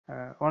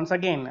Once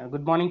again,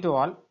 good morning to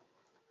all.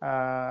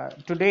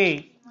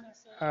 Today,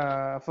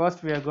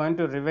 first we are going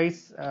to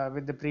revise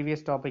with the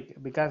previous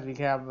topic because we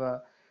have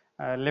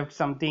left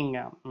something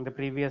in the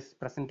previous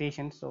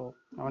presentation. So,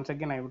 once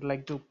again, I would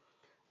like to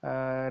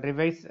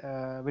revise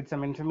with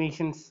some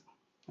informations,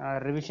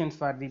 revisions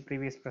for the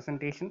previous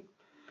presentation.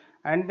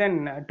 And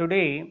then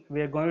today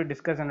we are going to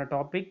discuss on a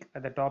topic.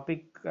 The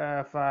topic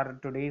for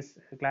today's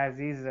class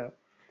is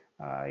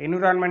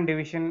environment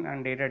division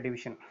and data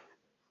division.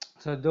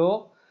 So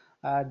though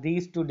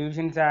these two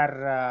divisions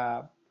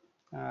are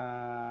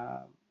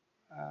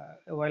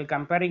while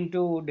comparing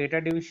to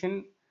data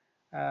division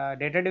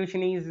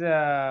is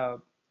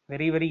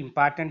very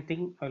important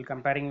thing while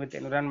comparing with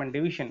environment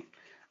division.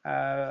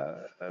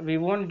 We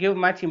won't give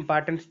much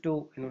importance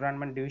to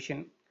environment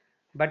division,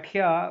 but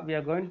here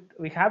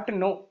we have to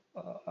know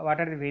what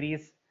are the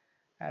various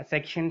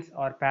sections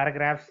or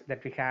paragraphs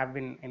that we have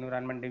in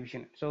environment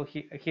division. So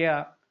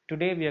here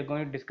today we are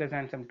going to discuss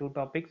on some two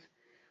topics.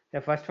 The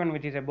first one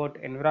which is about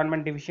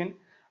environment division,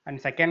 and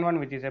second one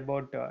which is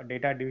about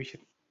data division.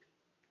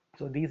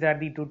 So these are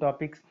the two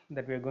topics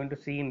that we are going to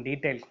see in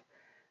detail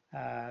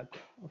uh,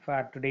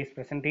 for today's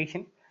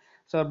presentation.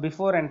 So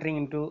before entering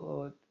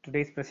into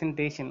today's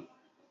presentation,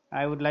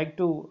 I would like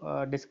to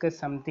discuss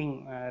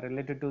something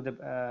related to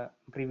the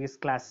previous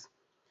class.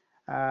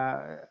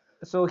 uh,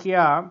 so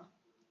here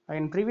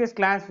in previous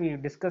class we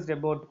discussed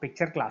about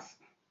picture class.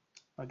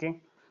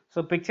 Okay,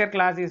 so picture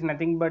class is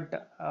nothing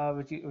but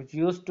which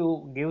used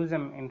to give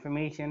some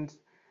informations,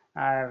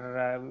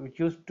 or which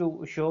used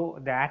to show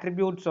the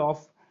attributes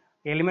of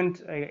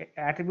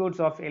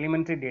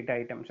elementary data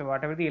item. So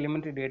whatever the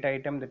elementary data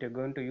item that you're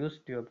going to use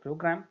to your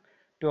program,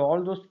 to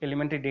all those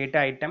elementary data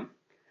item,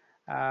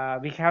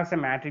 we have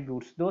some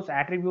attributes. Those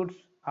attributes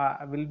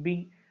will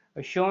be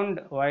shown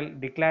while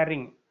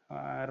declaring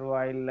or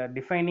while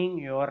defining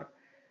your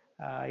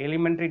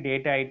elementary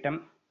data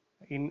item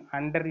in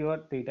under your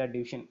data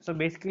division. So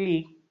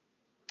basically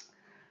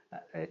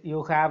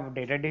you have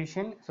data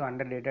division. So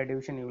under data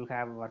division you will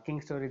have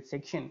working storage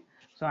section.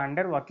 So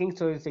under working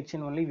storage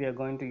section only we are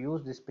going to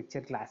use this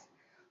picture class.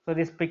 So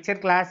this picture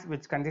class,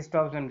 which consists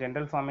of some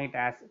general format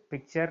as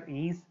picture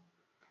is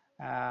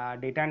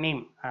data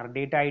name or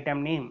data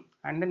item name,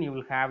 and then you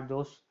will have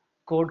those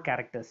code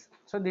characters.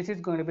 So this is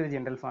going to be the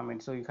general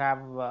format. So you have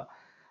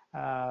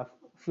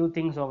few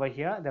things over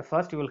here. The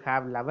first, you will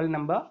have level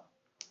number.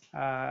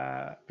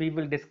 We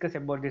will discuss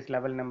about these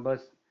level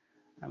numbers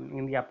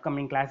in the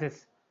upcoming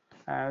classes.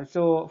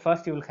 So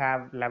first you will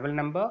have level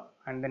number,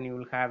 and then you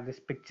will have this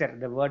picture,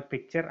 the word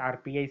picture or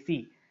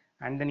PIC,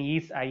 and then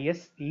is,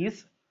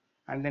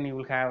 and then you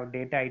will have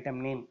data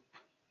item name,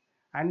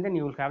 and then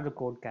you will have the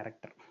code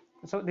character.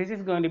 So this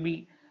is going to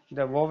be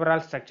the overall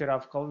structure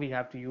of how we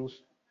have to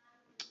use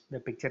the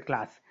picture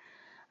class.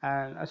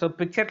 So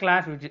picture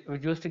class,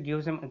 which used to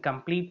give them a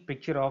complete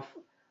picture of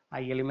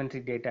elementary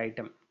data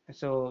item.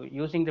 So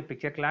using the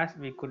picture class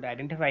we could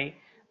identify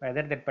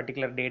whether that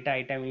particular data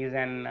item is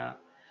an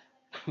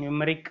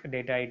numeric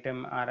data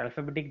item or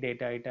alphabetic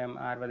data item,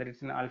 or whether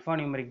it's an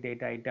alphanumeric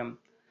data item.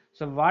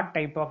 So what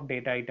type of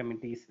data item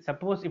it is?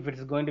 Suppose if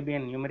it's going to be a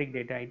numeric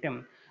data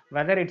item,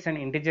 whether it's an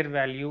integer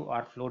value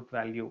or float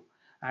value.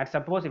 And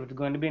suppose if it's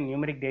going to be a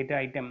numeric data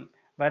item,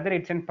 whether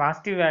it's in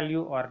positive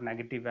value or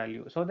negative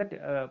value. So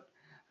that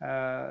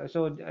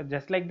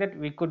just like that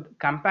we could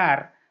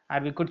compare,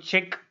 or we could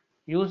check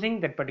using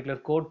that particular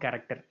code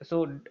character.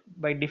 So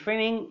by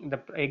defining the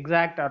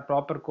exact or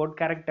proper code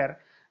character,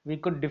 we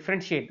could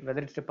differentiate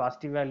whether it's a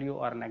positive value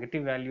or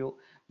negative value,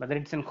 whether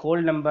it's a whole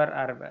number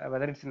or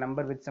whether it's a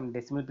number with some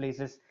decimal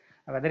places,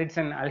 whether it's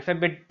an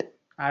alphabet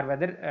or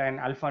whether an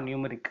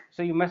alphanumeric.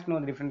 So you must know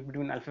the difference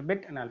between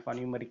alphabet and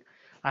alphanumeric.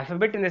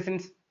 Alphabet in the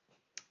sense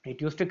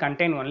it used to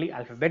contain only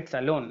alphabets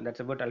alone, that's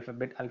about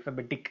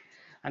alphabetic.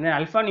 And then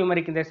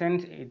alphanumeric in the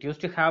sense it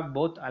used to have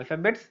both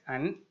alphabets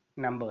and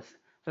numbers.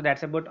 So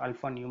that's about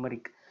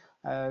alphanumeric.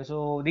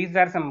 So these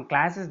are some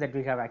classes that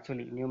we have,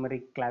 actually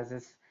numeric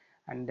classes,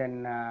 and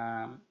then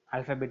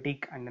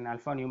alphabetic, and then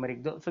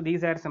alphanumeric. So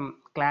these are some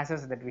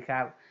classes that we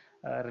have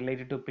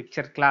related to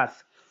picture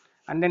class.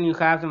 And then you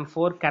have some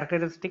four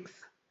characteristics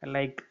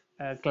like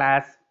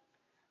class,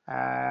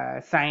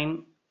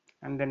 sign,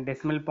 and then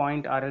decimal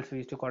point, or else we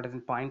used to call it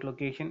as point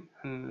location,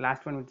 and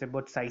last one is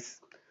about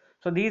size.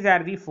 So these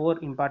are the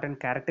four important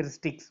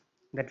characteristics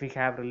that we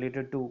have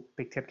related to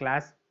picture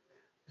class.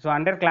 So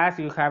under class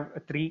you have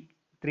three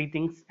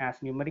things as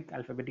numeric,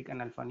 alphabetic, and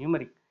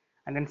alphanumeric.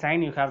 And then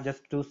sign, you have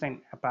just two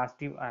sign, a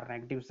positive or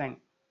negative sign.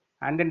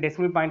 And then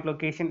decimal point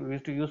location, we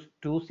used to use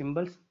two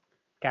symbols,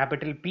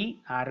 capital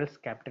P or else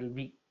capital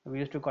V. We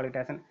used to call it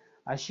as an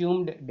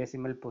assumed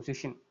decimal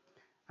position.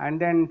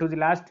 And then to the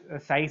last,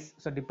 size.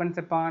 So depends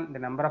upon the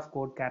number of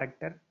code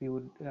character, we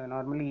would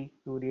normally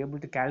we would be able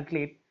to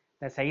calculate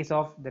the size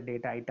of the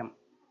data item.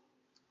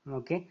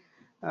 Okay,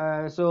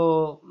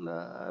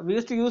 we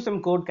used to use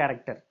some code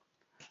character.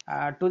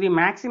 To the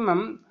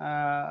maximum,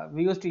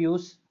 we used to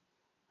use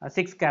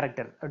 6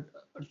 character.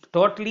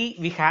 Totally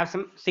we have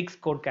some 6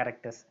 code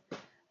characters.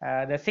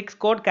 The 6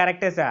 code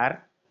characters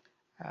are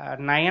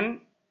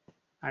 9,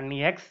 and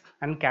X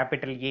and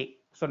capital A.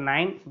 So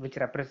 9 which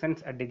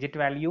represents a digit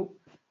value,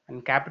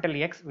 and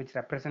capital X which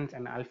represents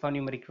an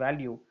alphanumeric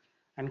value,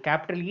 and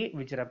capital A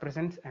which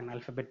represents an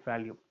alphabet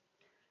value.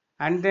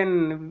 And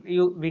then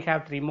we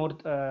have three more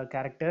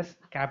characters,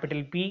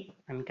 capital P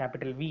and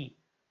capital V,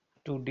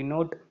 to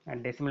denote a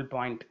decimal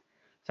point.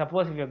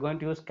 Suppose if you are going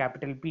to use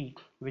capital P,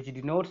 which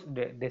denotes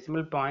the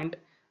decimal point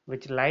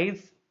which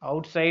lies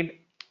outside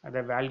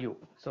the value.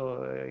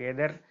 So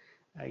either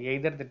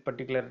that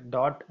particular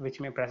dot which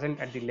may present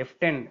at the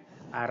left end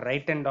or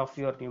right end of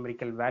your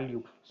numerical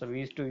value. So we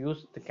used to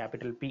use the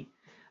capital P,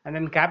 and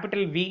then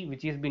capital V,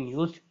 which is been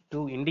used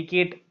to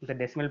indicate the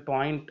decimal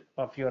point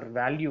of your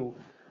value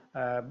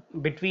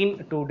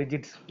between two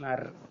digits,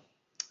 or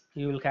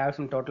you will have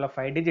some total of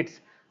 5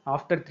 digits.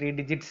 After 3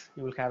 digits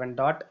you will have a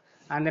dot,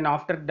 and then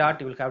after dot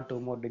you will have two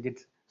more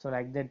digits. So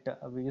like that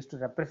we used to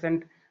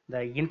represent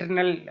the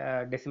internal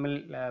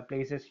decimal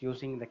places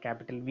using the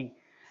capital V.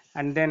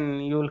 And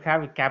then you will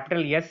have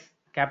capital S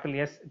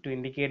to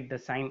indicate the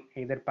sign,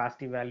 either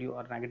positive value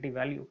or negative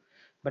value,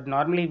 but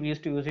normally we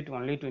used to use it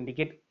only to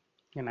indicate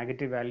a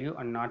negative value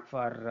and not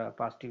for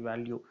positive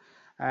value.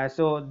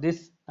 So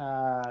this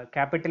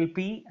capital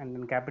P and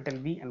then capital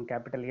V and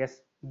capital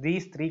S,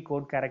 these three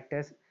code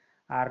characters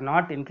are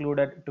not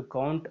included to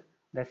count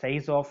the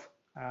size of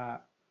a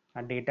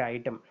data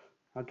item.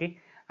 Okay,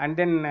 and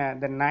then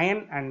the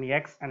 9 and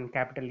X and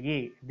capital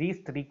A, these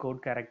three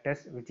code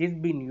characters which is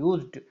being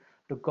used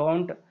to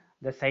count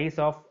the size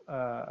of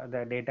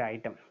the data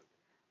item.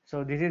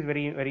 So this is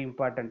very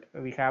important.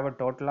 We have a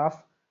total of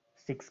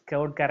 6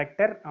 code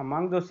character.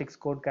 Among those 6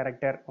 code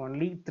character,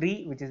 only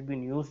 3 which has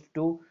been used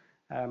to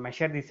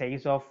measure the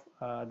size of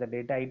the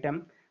data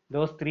item.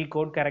 Those 3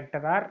 code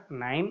character are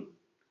 9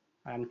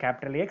 and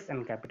capital X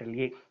and capital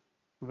A,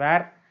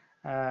 where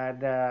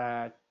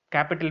the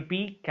capital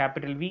P,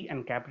 capital V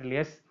and capital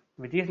S,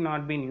 which is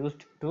not being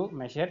used to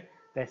measure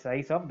the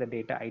size of the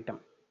data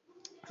item.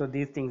 So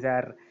these things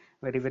are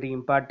very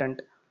important.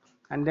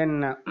 And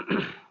then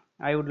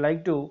I would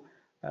like to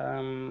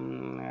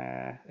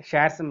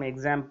share some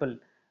example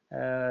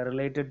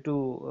related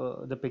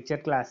to the picture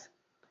class.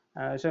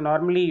 So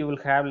normally you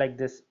will have like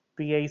this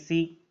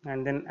PIC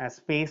and then a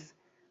space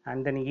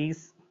and then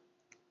is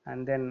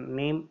and then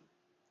name,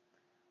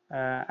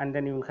 and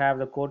then you will have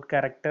the code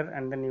character,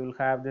 and then you will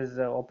have this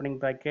opening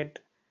bracket.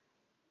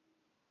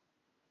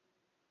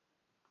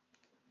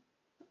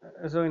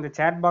 So in the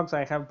chat box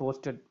I have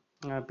posted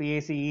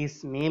PAC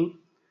is name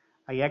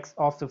X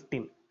of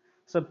 15.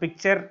 So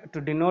picture, to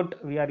denote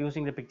we are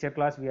using the picture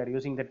class, we are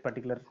using that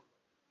particular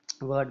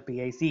word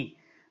PIC,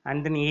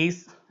 and then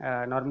is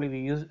normally we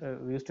used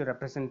to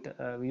represent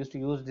we used to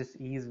use this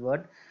is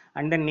word,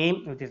 and the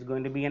name which is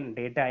going to be an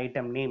data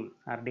item name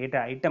or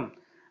data item,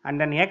 and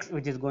then X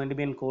which is going to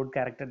be in code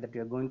character that we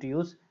are going to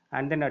use,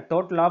 and then a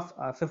total of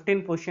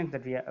 15 positions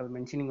that we are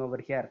mentioning over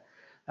here.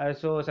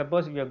 So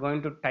suppose we are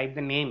going to type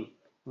the name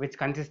which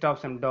consists of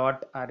some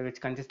dot or which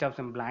consists of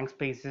some blank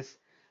spaces.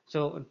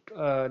 So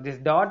this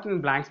dot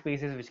and blank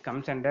spaces which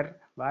comes under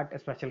what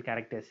special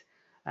characters.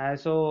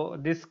 So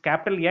this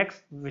capital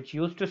X which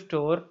used to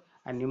store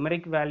a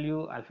numeric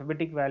value,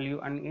 alphabetic value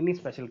and any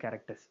special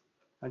characters.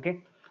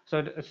 Okay,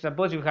 so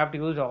suppose you have to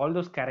use all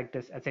those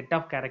characters, a set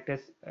of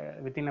characters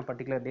within a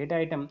particular data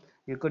item,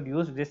 you could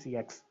use this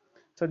X.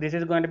 So this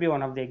is going to be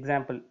one of the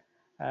example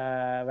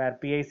where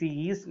PIC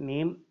is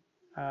name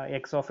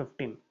X of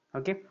 15.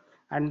 Okay,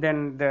 and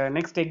then the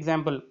next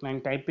example, I'm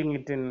typing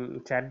it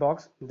in chat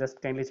box,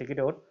 just kindly check it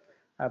out.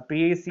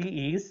 PIC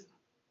is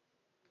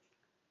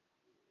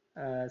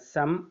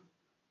sum,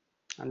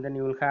 and then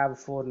you will have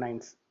 4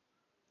 9s.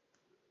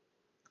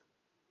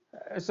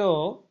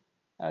 So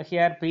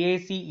here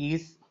PIC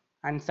is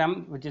and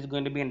sum, which is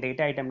going to be a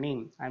data item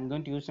name. I'm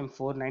going to use some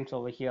 4 9s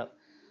over here.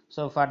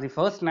 So for the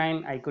first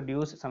 9 I could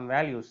use some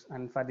values,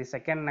 and for the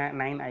second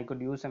 9 I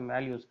could use some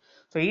values.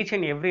 So each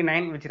and every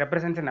 9 which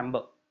represents a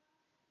number.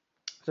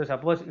 So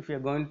suppose if you are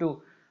going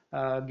to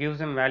give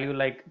some value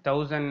like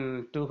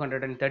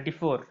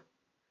 1234,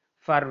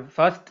 for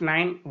first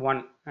 9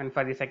 1, and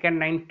for the second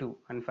 9 2,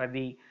 and for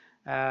the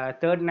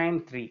third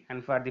 9 3,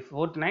 and for the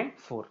fourth 9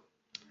 4,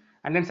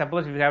 and then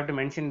suppose we have to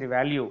mention the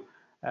value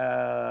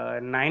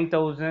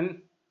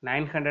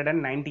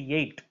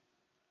 9998.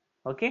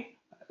 Okay,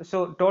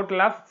 so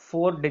total of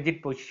 4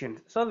 digit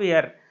positions, so we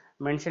are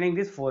mentioning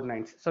these 4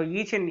 9s. So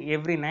each and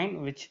every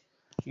 9 which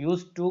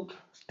used to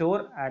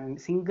store a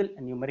single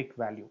numeric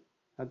value.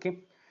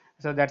 Okay,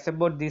 so that's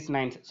about these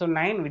 9s. So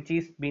 9 which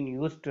is being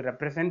used to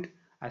represent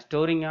a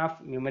storing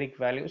of numeric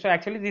value. So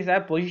actually these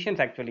are positions.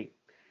 Actually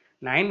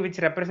 9 which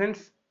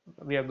represents,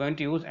 we are going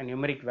to use a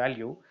numeric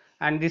value,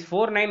 and this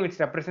 4 9 which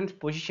represents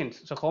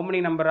positions. So how many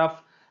number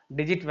of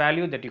digit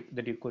value that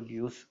you could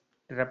use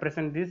to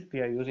represent this, we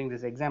are using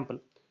this example.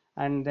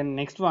 And then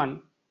next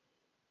one,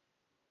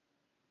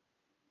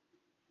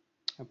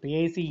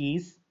 PIC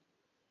is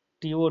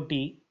TOT,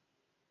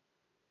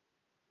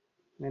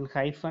 then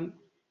hyphen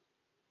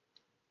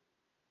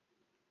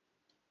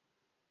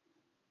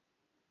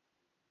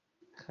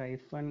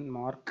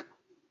mark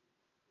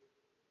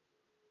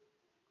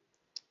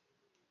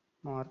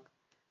mark,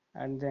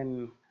 and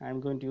then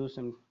I'm going to use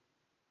some.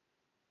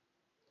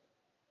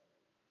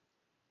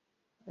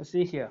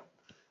 See here,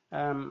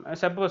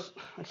 suppose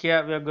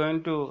here we are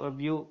going to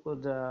view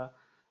the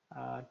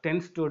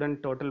 10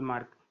 student total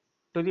mark.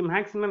 To the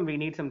maximum we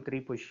need some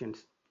 3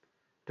 positions.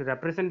 To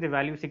represent the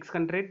value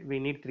 600 we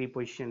need 3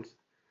 positions.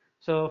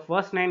 So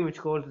first line which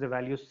holds the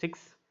value 6,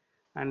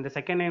 and the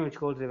second line which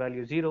holds the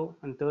value 0,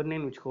 and third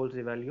line which holds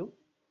the value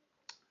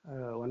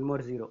one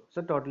more 0.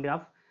 So totally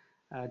of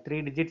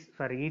 3 digits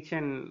for each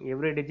and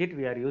every digit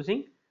we are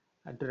using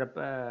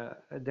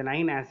the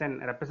 9 as an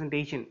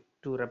representation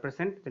to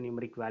represent the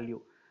numeric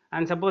value.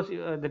 And suppose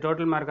the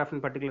total mark of a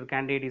particular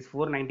candidate is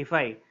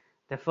 495,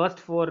 the first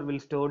 4 will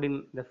stored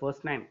in the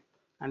first 9,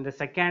 and the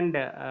second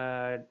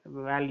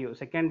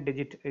second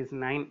digit is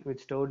 9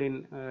 which stored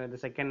in the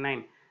second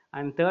 9,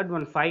 and third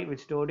one 5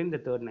 which stored in the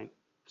third 9.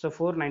 So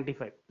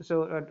 495.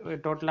 So a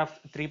total of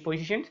 3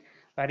 positions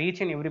for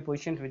each and every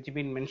position which have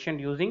been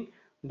mentioned using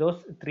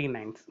those 3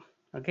 nines.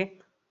 Okay,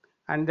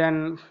 and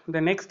then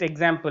the next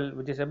example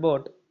which is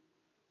about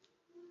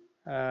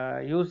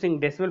using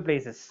decimal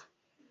places.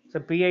 So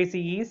PIC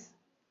is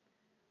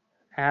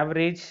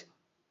average.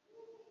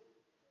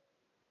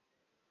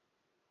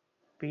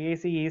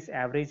 PIC is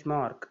average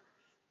mark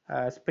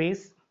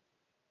space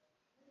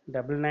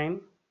double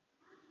nine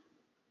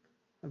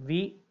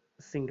V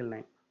single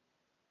nine.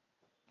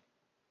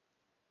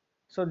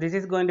 So this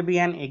is going to be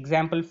an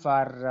example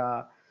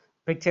for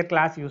picture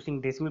class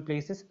using decimal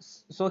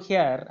places. So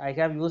here I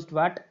have used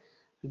what,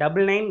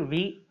 double nine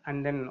V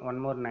and then one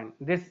more 9.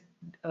 This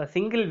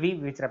single V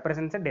which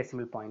represents a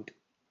decimal point.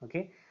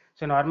 Okay.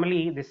 So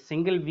normally this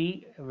single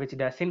V which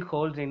doesn't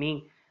hold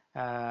any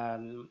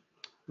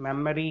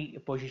memory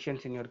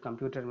positions in your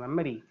computer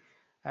memory.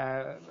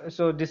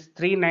 So this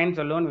 3 nines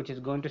alone which is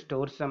going to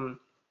store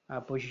some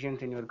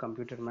positions in your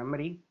computer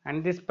memory,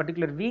 and this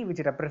particular V which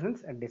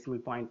represents a decimal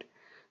point.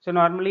 So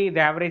normally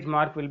the average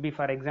mark will be,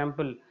 for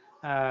example,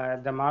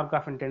 the mark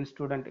of a 10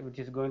 student which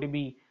is going to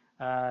be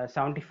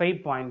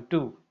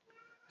 75.2.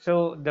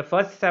 So the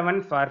first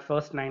 7 for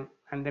first 9,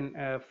 and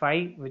then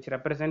 5 which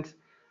represents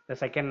the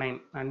second 9,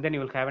 and then you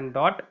will have a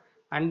dot,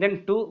 and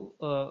then 2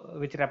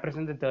 which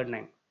represents the third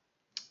 9.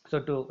 So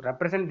to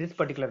represent this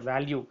particular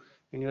value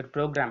in your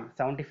program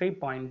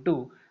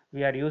 75.2,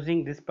 we are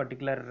using this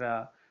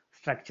particular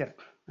structure,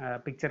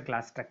 picture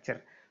class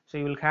structure. So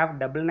you will have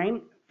double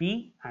nine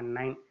V and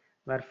 9,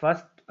 where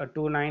first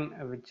 2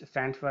 9 which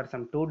stands for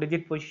some 2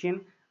 digit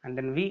position, and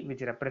then V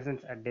which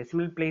represents a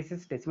decimal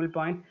places, decimal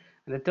point,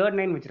 and the third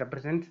 9 which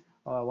represents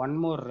one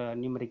more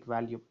numeric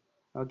value.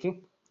 Okay,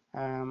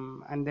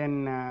 and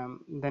then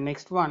the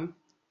next one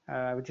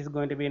which is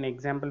going to be an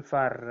example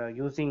for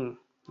using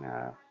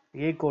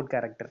a code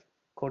character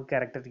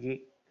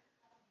A.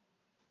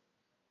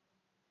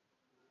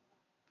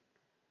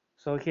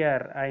 So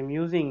here I am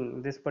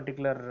using this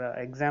particular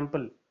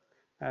example.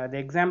 The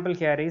example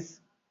here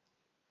is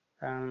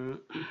um,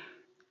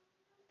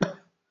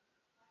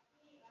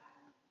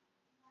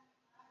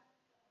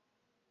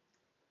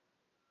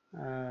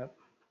 uh,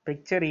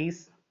 picture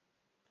is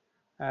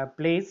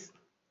place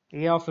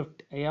A of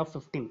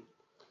 15.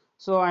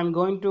 So I'm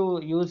going to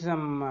use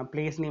some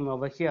place name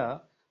over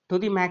here. To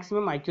the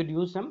maximum I could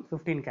use some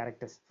 15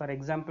 characters. For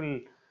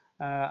example,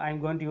 I'm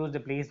going to use the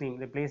place name,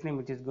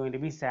 which is going to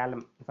be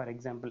Salem, for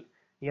example,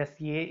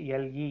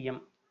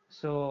 SALEM.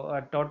 So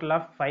a total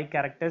of 5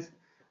 characters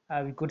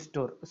we could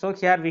store. So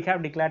here we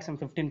have declared some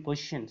 15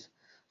 positions.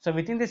 So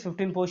within this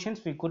 15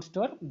 positions we could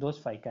store those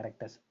 5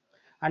 characters,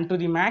 and to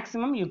the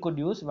maximum you could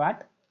use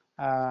what,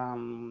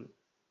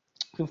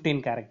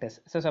 15 characters.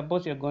 So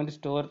suppose you're going to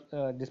store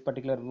this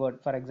particular word,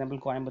 for example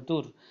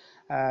Coimbatore,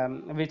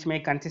 which may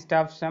consist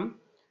of some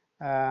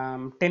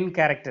 10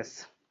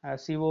 characters,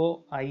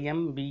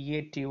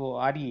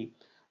 COIMBATORE.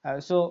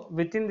 So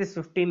within this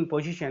 15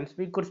 positions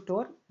we could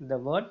store the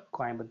word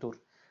Coimbatore.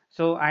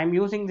 So I am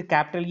using the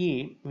capital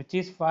E which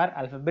is for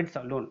alphabets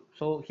alone.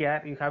 So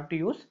here you have to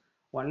use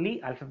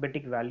only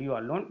alphabetic value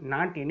alone,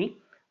 not any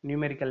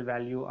numerical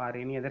value or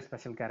any other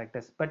special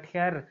characters. But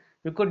here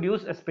you could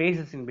use a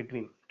spaces in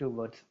between two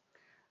words.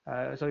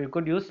 So you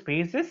could use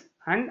spaces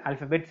and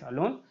alphabets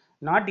alone,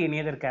 not any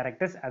other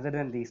characters other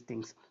than these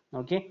things.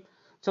 Okay,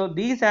 so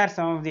these are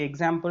some of the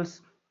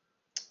examples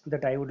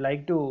that I would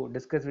like to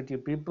discuss with you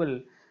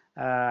people,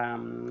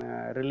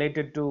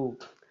 related to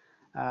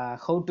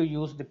how to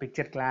use the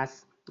picture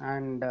class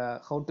and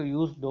how to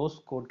use those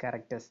code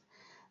characters.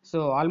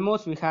 So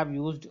almost we have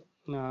used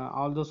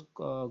all those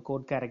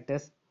code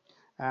characters,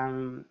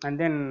 and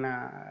then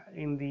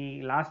in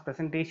the last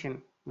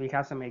presentation we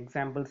have some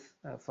examples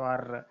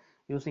for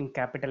using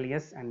capital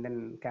S and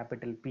then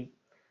capital P.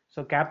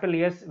 So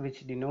capital S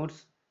which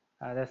denotes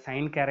the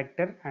sign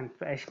character, and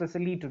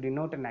especially to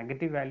denote a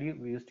negative value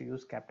we used to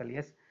use capital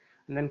S,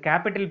 and then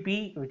capital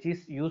P which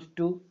is used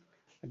to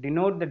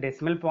denote the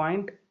decimal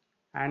point,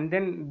 and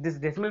then this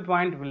decimal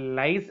point will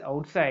lies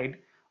outside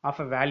of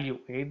a value,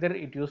 either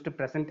it used to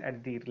present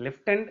at the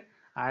left end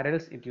or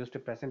else it used to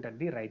present at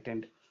the right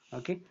end.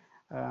 Okay,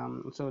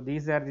 so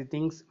these are the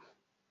things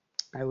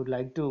I would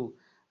like to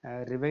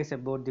revise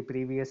about the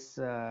previous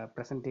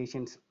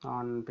presentations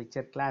on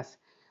picture class.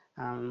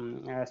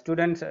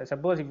 Students,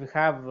 suppose if you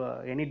have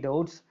any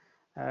doubts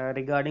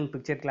regarding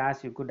picture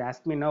class, you could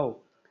ask me now.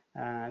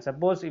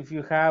 Suppose if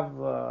you have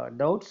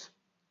doubts,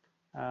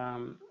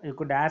 you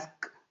could ask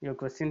your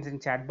questions in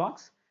chat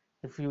box.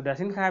 If you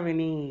doesn't have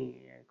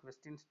any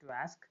questions to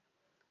ask,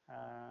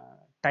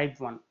 type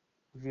 1.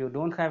 If you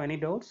don't have any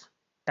doubts,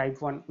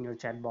 type 1 in your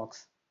chat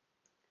box.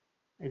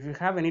 If you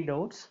have any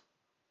doubts,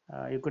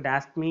 you could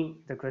ask me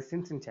the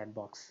questions in chat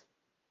box.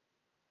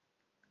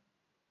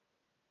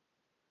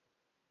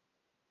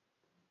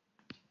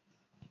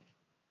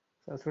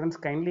 So students,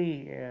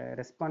 kindly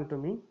respond to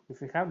me.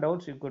 If you have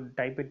doubts, you could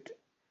type it.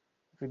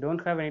 If you don't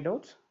have any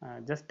doubts,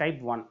 just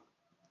type 1.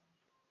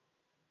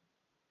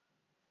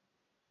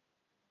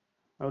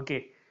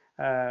 Okay.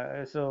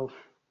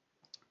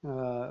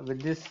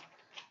 With this,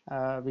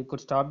 we could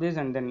stop this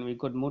and then we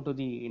could move to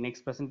the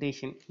next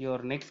presentation.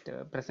 Your next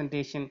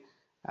presentation,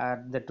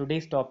 the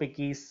today's topic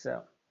is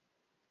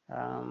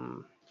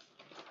um,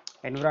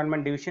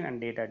 environment division and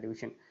data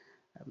division.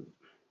 Um,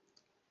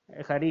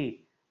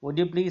 Hari, would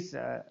you please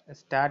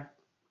start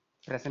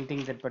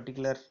presenting that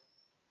particular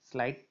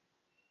slide?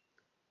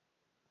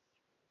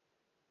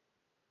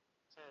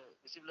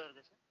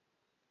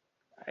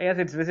 Yes,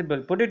 it's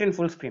visible. Put it in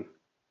full screen.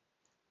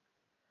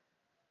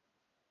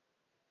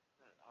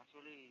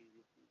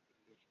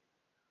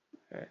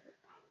 Uh,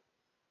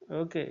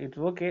 okay, it's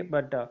okay,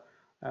 but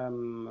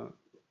um,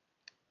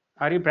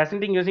 are you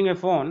presenting using a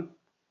phone?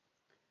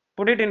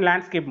 Put it in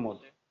landscape mode.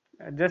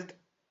 Just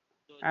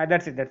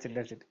that's it. That's it.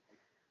 That's it.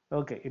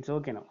 Okay, it's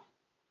okay now.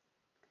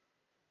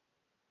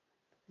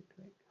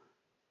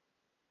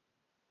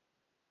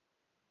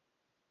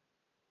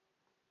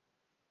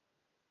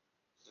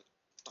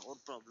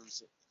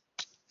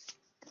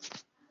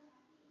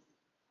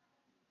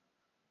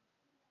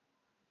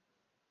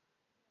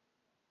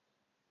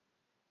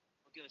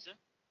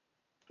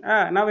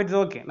 Now it's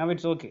okay. Now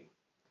it's okay.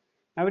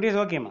 Now it is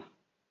okay, ma.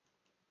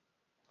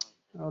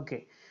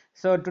 Okay.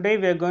 So today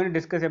we are going to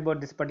discuss about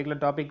this particular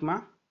topic,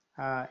 ma.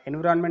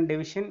 Environment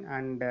division,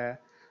 and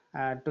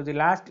to the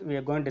last we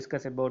are going to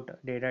discuss about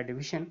data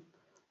division.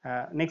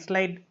 Next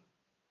slide.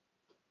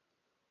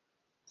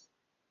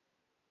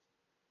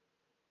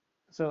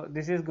 So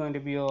this is going to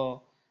be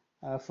your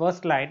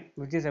first slide,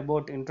 which is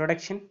about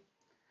introduction.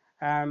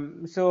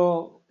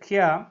 So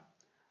here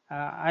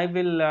I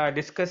will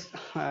discuss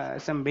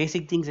some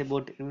basic things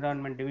about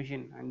environment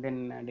division and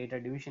then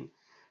data division.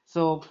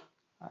 So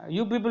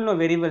you people know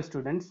very well,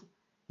 students,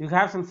 you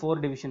have some 4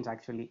 divisions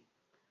actually.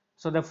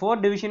 So the 4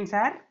 divisions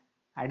are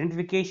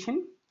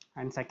identification,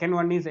 and second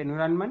one is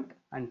environment,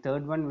 and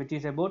third one which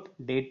is about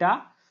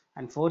data,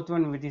 and fourth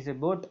one which is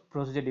about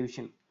procedure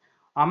division.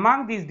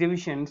 Among these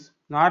divisions,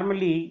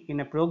 normally in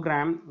a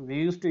program we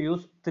used to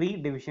use 3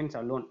 divisions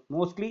alone.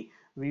 Mostly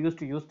we used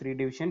to use 3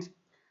 divisions.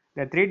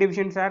 The 3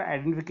 divisions are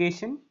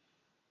identification,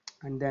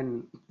 and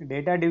then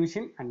data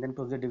division, and then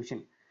procedure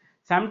division.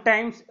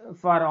 Sometimes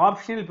for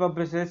optional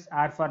purposes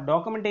or for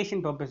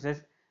documentation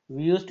purposes,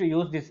 we used to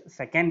use this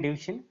second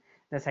division.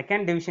 The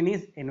second division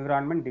is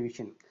environment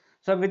division.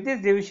 So with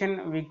this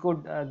division we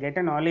could get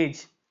a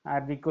knowledge,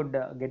 or we could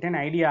get an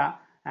idea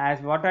as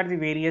what are the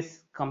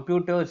various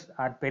computers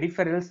or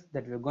peripherals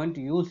that we are going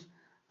to use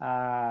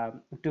uh,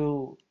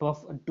 to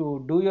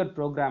do your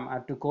program or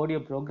to code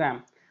your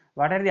program.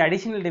 What are the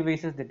additional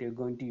devices that you are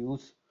going to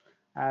use?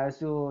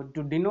 So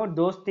to denote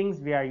those things,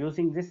 we are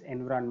using this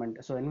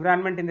environment. So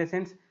environment in the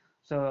sense,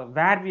 so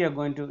where we are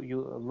going to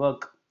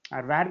work,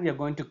 or where we are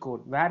going to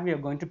code, where we are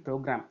going to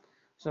program.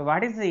 So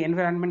what is the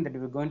environment that we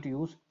are going to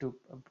use to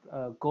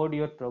code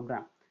your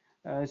program?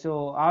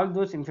 So all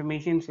those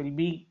informations will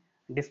be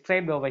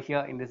described over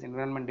here in this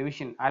environment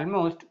division.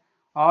 Almost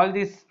all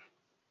these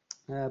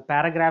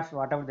paragraphs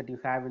whatever that you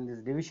have in this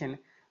division,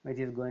 which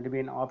is going to be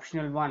an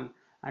optional one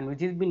and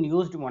which is being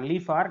used only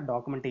for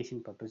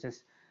documentation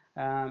purposes.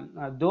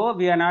 Though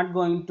we are not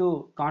going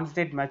to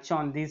concentrate much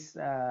on this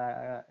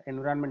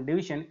environment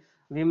division,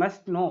 we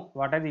must know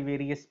what are the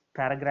various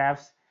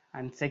paragraphs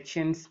and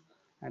sections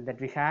that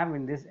we have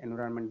in this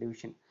environment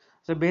division.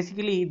 So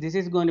basically this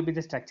is going to be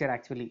the structure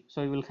actually.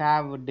 So you will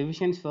have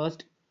divisions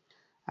first,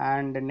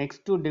 and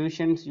next to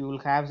divisions you will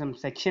have some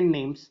section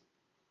names,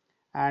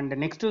 and the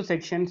next 2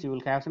 sections you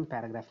will have some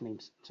paragraph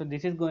names. So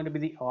this is going to be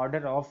the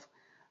order of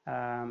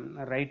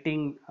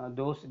writing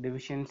those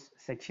divisions,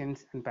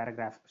 sections and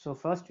paragraph. So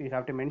first you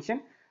have to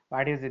mention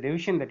what is the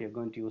division that you're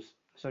going to use.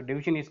 So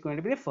division is going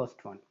to be the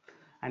first one,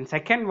 and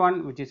second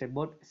one which is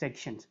about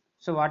sections.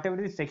 So whatever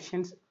the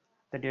sections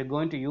that you're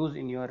going to use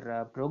in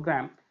your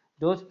program,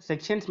 those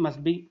sections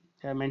must be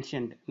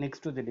mentioned next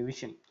to the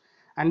division.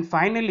 And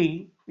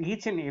finally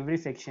each and every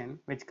section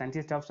which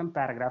consists of some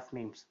paragraph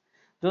names,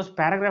 those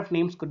paragraph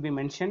names could be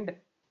mentioned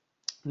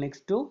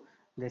next to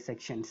the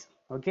sections.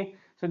 Okay,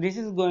 so this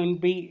is going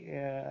to be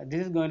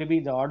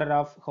the order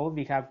of how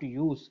we have to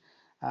use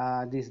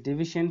these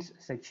divisions,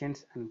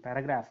 sections and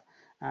paragraph.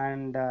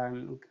 And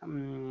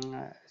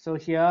so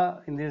here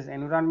in this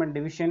environment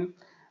division,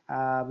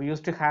 we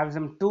used to have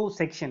some two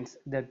sections.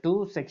 The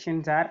two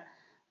sections are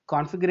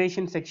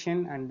configuration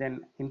section and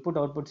then input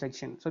output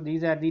section. So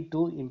these are the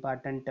two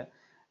important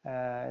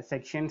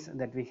sections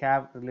that we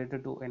have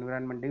related to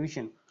environment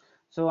division.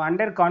 So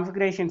under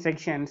configuration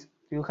sections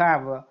you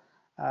have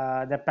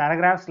the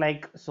paragraphs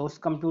like source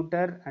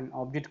computer and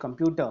object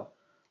computer,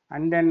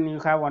 and then you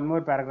have one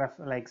more paragraph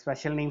like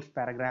special names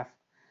paragraph,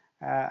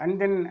 and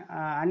then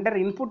under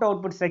input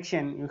output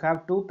section you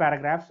have two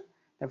paragraphs.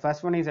 The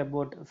first one is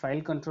about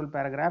file control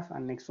paragraph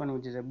and next one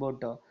which is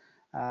about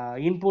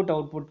input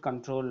output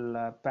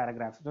control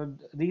paragraph. So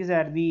these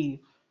are the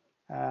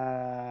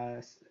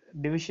uh,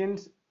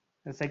 divisions,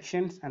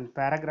 sections and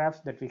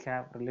paragraphs that we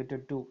have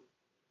related to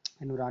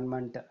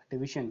environment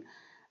division.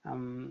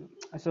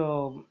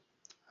 So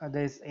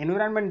this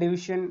environment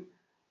division,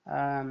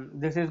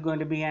 this is going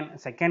to be a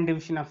second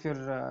division of your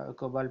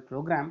Cobol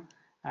program,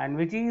 and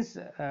which is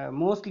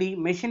mostly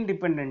machine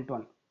dependent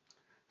one.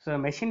 So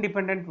machine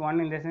dependent one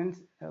in the sense,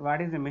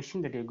 what is the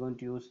machine that you're going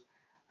to use,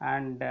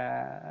 and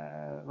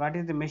what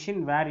is the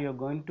machine where you're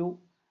going to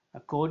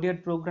code your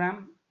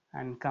program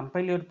and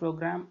compile your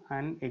program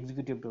and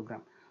execute your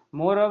program.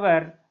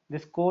 Moreover,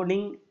 this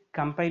coding,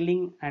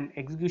 compiling and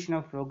execution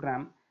of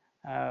program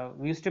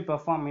we used to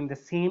perform in the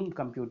same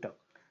computer.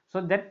 So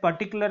that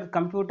particular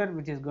computer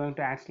which is going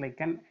to act like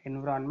an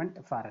environment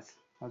for us.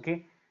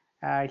 Okay,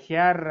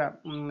 here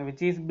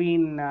which is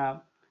being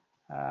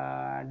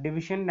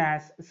division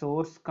as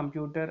source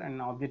computer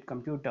and object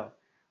computer.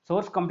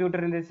 Source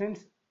computer in the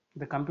sense,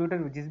 the computer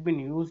which has been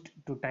used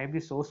to type the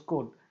source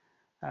code,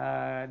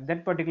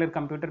 that particular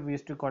computer we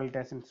used to call it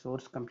as a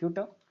source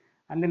computer.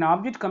 And then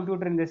object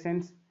computer in the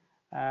sense,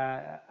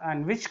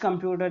 and which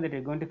computer that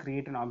you're going to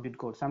create an object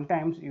code.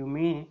 Sometimes you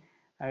may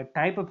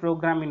type a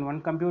program in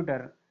one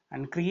computer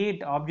and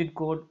create object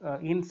code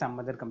in some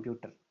other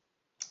computer,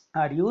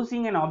 or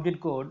using an object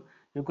code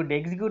you could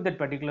execute that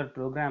particular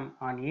program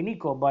on any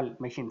Cobol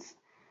machines.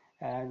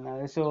 And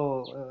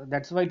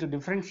that's why to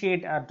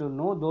differentiate or to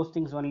know those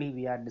things only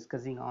we are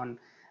discussing on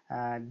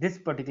this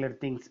particular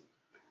things.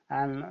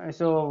 And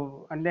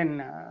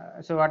then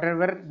so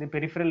whatever the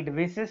peripheral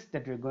devices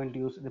that we're going to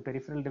use, the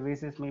peripheral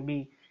devices may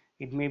be,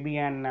 it may be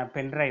an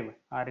pen drive,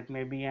 or it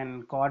may be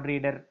an card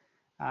reader,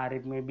 or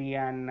it may be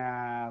an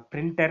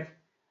printer,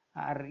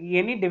 or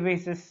any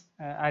devices,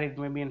 or it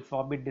may be an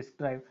floppy disk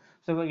drive.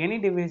 So any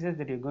devices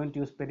that you're going to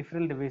use,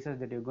 peripheral devices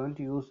that you're going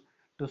to use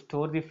to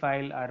store the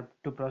file or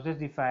to process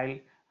the file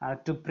or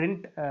to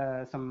print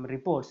some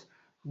reports,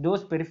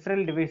 those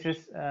peripheral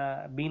devices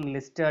being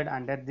listed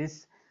under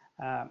this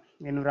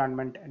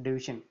environment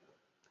division.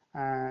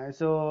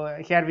 So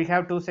here we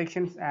have two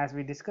sections as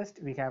we discussed.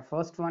 We have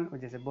first one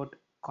which is about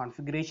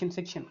configuration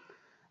section,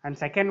 and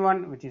second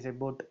one which is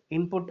about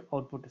input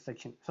output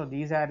section. So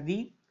these are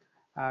the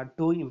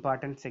two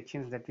important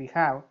sections that we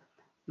have.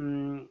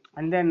 And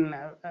then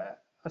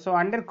so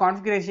under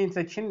configuration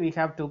section we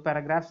have two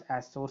paragraphs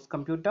as source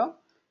computer,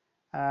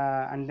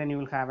 and then you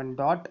will have a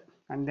dot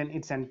and then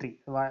its entry.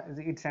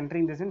 Its entry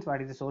in the sense,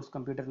 what is the source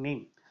computer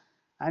name,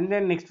 and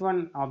then next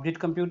one object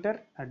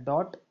computer, a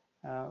dot,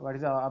 what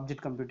is the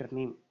object computer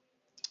name.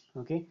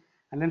 Okay,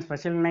 and then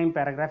special name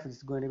paragraph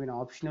is going to be an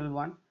optional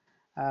one,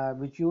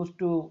 which used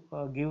to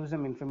give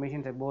some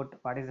information about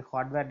what is the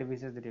hardware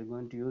devices that you're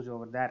going to use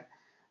over there.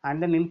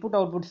 And then input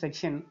output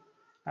section,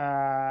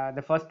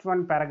 the first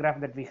one paragraph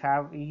that we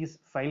have is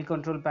file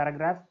control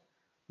paragraph,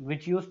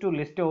 which used to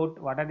list out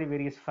what are the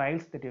various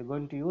files that you're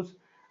going to use,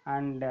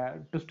 and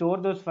to store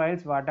those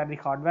files, what are the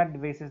hardware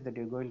devices that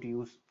you're going to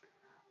use.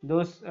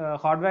 Those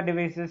hardware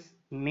devices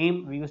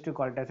name we used to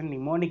call it as a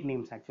mnemonic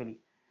names actually.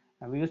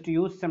 We used to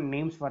use some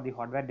names for the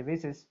hardware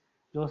devices.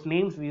 Those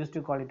names we used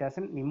to call it as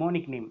a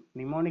mnemonic name.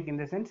 Mnemonic in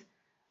the sense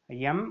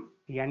MNEMONIC.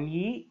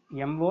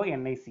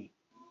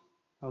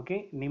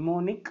 Okay,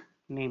 mnemonic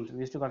names. We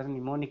used to call it as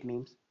mnemonic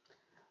names.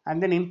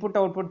 And then input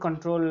output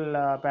control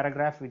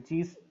paragraph, which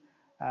is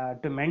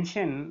to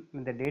mention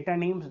the data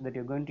names that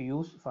you're going to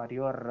use for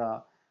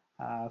your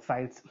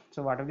files.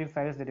 So what are the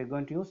files that you're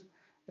going to use?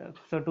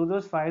 So to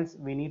those files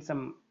we need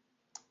some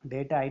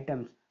data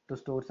items to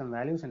store some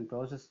values and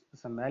process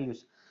some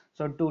values.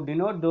 So to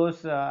denote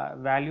those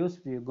values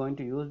we are going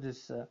to use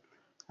this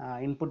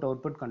input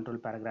output control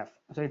paragraph.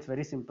 So it's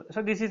very simple.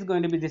 So this is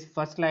going to be this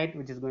first slide,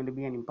 which is going to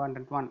be an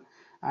important one,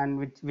 and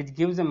which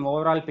gives an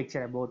overall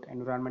picture about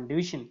environment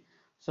division.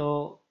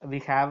 So we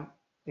have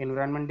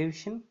environment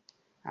division.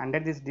 Under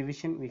this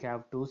division we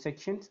have two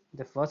sections.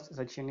 The first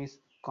section is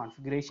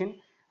configuration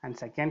and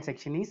second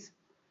section is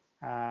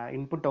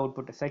input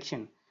output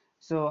section.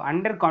 So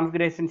under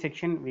configuration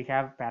section we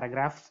have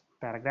paragraphs.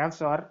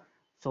 Paragraphs are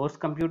source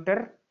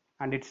computer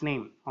and its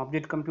name,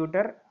 object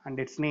computer and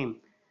its name,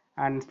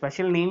 and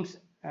special names,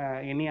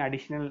 any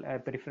additional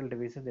peripheral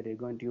devices that you're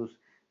going to use,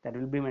 that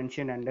will be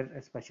mentioned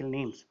under special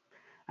names.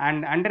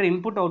 And under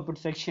input output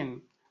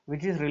section,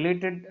 which is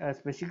related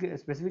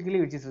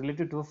specifically which is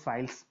related to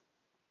files.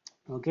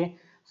 Okay,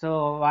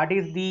 so what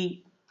is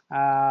the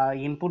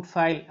input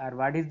file or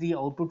what is the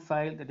output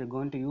file that you're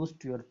going to use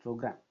to your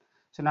program.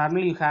 So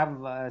normally you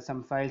have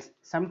some files,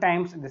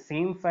 sometimes the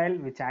same file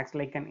which acts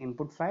like an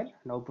input file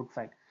and output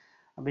file,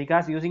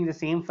 because using the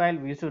same file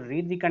we used to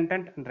read the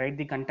content and write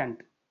the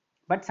content,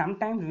 but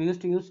sometimes we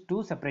used to use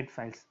two separate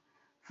files.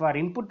 For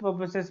input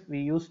purposes we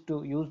used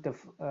to use the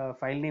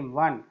file name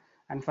 1,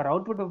 and for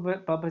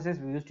output purposes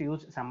we used to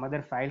use some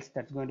other files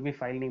that's going to be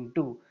file name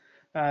 2.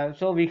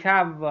 So we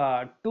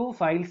have two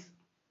files,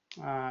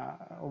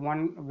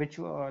 one which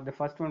the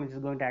first one which is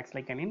going to act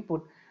like an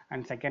input,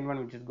 and second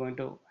one which is going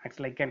to act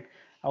like an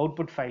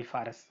output file for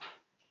us.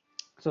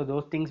 So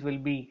those things will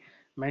be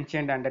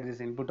mentioned under this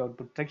input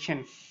output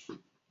section.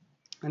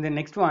 And the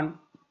next one,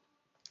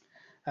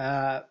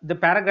 the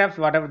paragraphs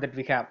whatever that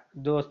we have,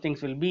 those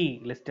things will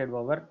be listed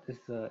over this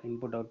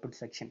input output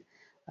section.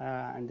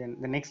 And then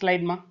the next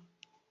slide, ma.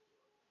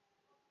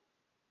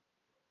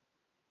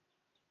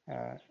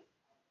 uh,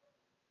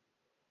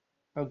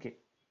 okay.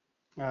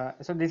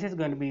 So this is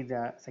going to be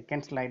the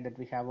second slide that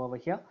we have over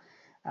here.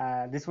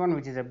 This one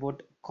which is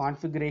about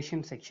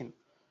configuration section.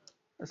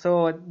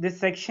 So this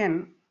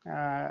section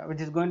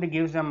which is going to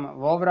give some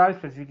overall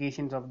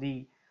specifications of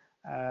the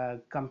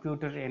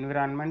computer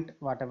environment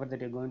whatever that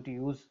you're going to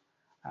use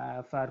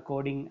for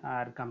coding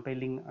or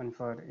compiling and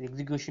for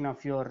execution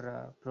of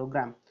your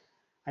program.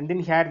 And then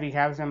here we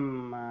have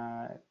some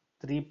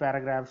three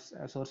paragraphs: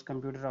 source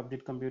computer,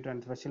 object computer,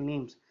 and special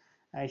names.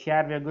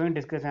 Here we are going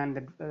to discuss on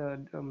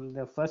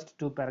the first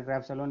two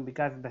paragraphs alone,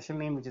 because special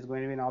name which is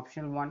going to be an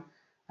optional one,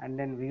 and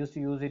then we used to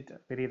use it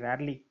very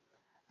rarely.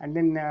 And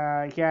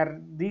then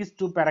here these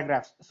two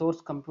paragraphs, source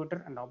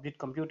computer and object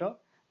computer,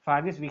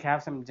 for this we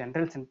have some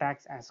general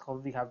syntax as how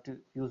we have to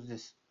use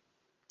this.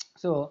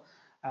 So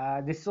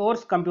the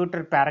source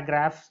computer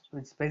paragraph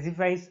which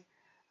specifies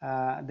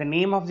the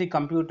name of the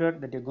computer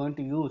that you're going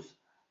to use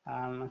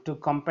to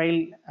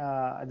compile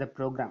the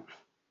program,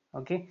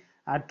 okay,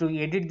 or to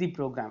edit the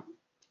program.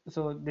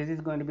 So this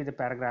is going to be the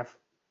paragraph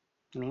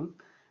name.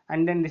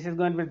 And then this is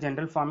going to be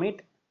general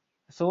format,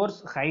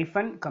 source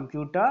hyphen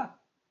computer,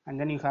 and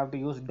then you have to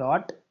use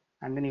dot,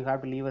 and then you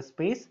have to leave a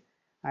space,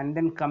 and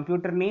then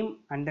computer name,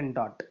 and then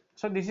dot.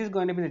 So this is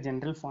going to be the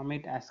general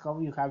format as how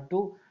you have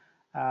to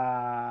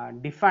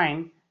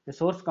define the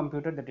source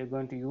computer that you're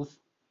going to use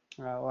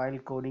while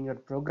coding your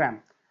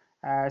program.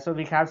 So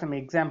we have some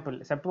example.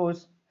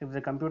 Suppose if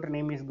the computer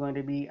name is going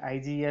to be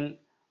IGL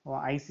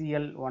or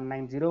ICL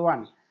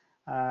 1901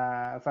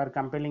 for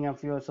compiling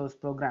of your source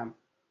program,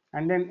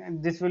 and then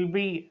this will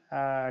be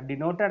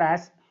denoted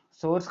as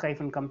source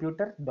hyphen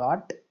computer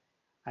dot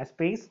a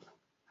space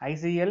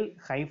ICL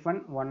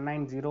hyphen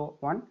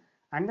 1901,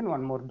 and then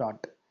one more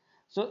dot.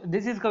 So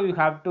this is how you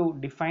have to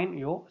define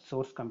your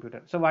source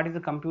computer. So what is the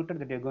computer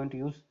that you're going to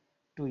use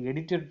to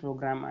edit your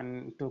program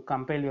and to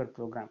compile your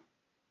program?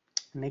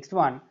 Next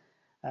one,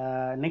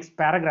 next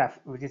paragraph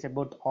which is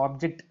about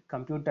object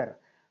computer.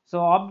 So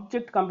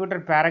object computer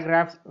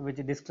paragraph which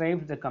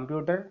describes the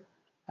computer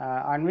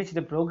on which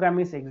the program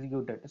is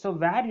executed. So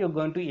where you're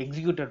going to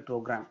execute a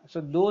program,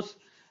 so those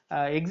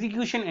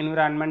execution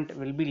environment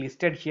will be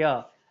listed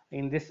here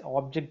in this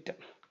object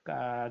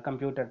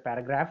computer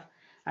paragraph.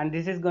 And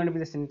this is going to be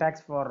the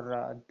syntax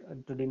for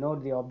to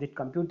denote the object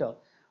computer: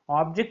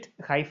 object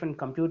hyphen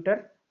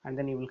computer, and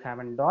then you will have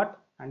a dot,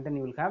 and then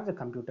you will have the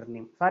computer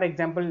name. For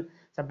example,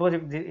 suppose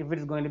if it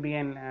is going to be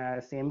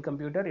an same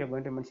computer, you're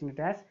going to mention it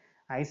as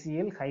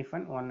ICL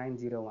hyphen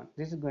 1901.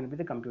 This is going to be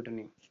the computer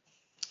name.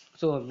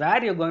 So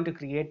where you're going to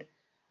create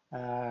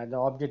the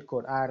object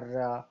code,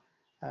 or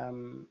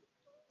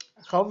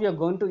how we are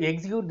going to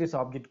execute this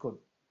object code.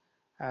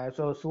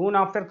 So soon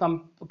after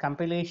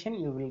compilation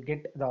you will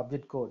get the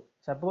object code.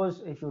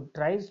 Suppose if you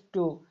tries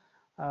to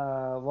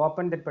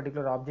open that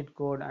particular object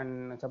code,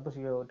 and suppose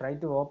you try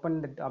to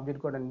open that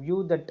object code and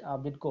view that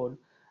object code,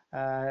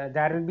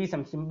 there will be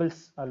some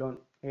symbols alone,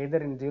 either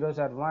in zeros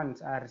or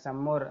ones, or some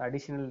more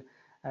additional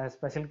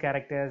special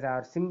characters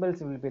or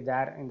symbols will be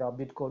there in the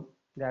object code.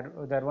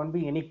 There won't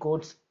be any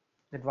codes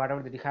that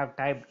whatever that you have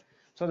typed.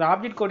 So the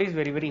object code is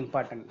very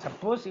important.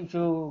 Suppose if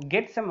you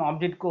get some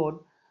object code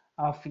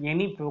of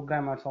any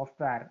program or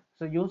software,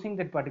 so using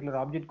that particular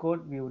object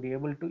code we would be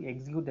able to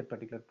execute that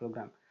particular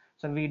program.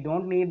 So we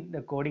don't need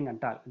the coding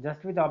at all,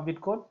 just with object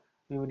code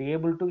we would be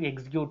able to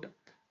execute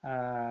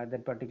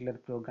that particular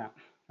program.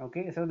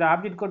 Okay, so the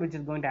object code which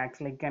is going to act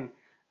like an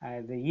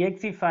the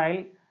exe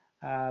file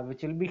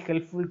which will be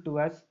helpful to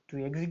us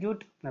to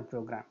execute the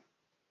program.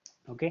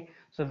 Okay,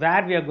 so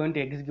where we are going to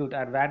execute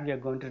or where we are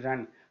going to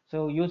run,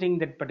 so using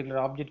that particular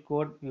object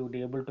code we would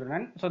be able to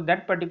run. So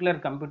that particular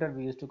computer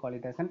we used to call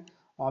it as an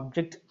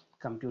object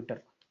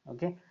computer.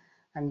 Okay,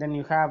 and then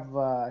you have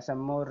some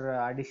more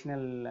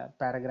additional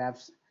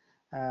paragraphs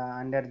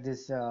under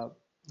this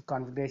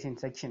configuration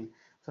section.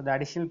 So the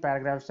additional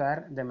paragraphs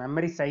are the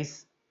memory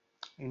size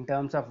in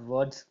terms of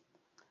words,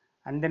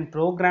 and then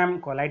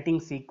program collating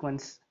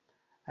sequence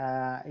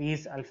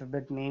is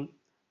alphabet name,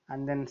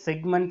 and then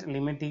segment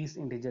limit is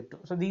integer 2.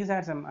 So these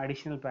are some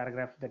additional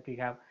paragraphs that we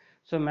have.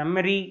 So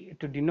memory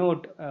to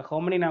denote how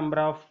many number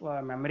of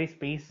memory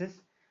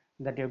spaces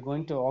that you're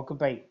going to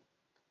occupy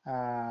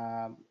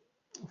uh,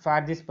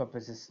 for these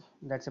purposes.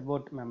 That's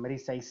about memory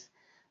size.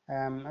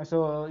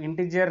 So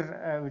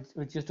integer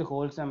which used to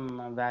hold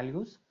some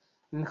values,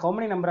 and how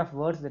many number of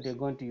words that you're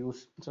going to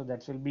use, so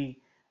that will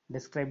be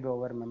described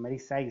over memory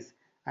size.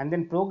 And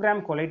then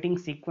program collating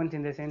sequence,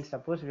 in the sense,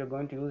 suppose we are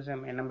going to use a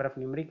number of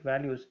numeric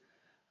values,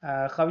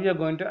 how you are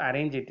going to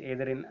arrange it,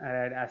 either in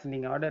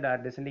ascending order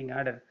or descending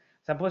order.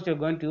 Suppose you are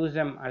going to use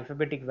an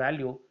alphabetic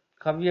value,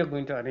 how you are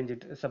going to arrange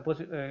it.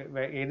 Suppose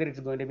either it's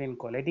going to be in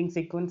collating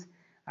sequence,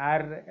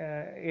 or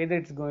either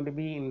it's going to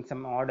be in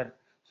some order.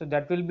 So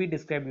that will be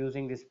described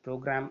using this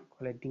program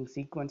collating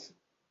sequence.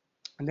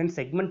 And then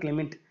segment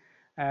limit,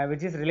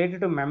 which is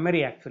related to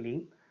memory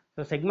actually.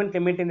 So segment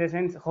limit, in the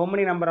sense, how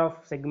many number of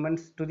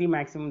segments to the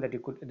maximum that you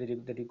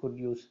could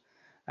use.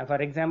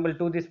 For example,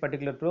 to this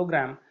particular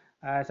program,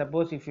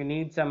 suppose if you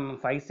need some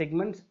 5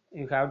 segments,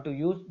 you have to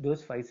use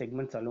those 5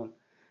 segments alone.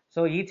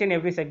 So each and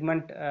every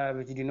segment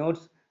which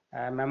denotes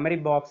memory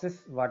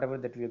boxes, whatever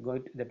that we are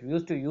going to, that we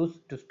used to use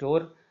to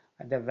store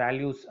the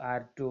values,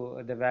 are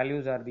to the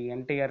values are the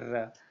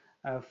entire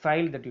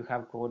file that you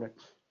have coded.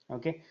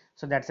 Okay,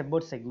 so that's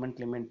about segment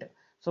limit.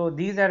 So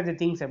these are the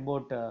things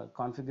about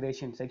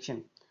configuration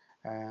section.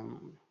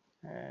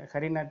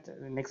 Harinath,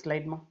 next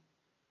slide, ma.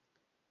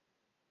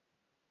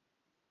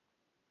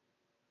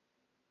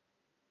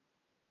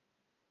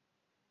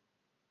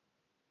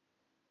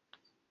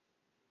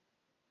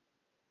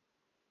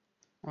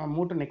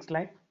 Move to next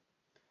slide.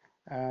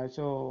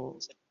 So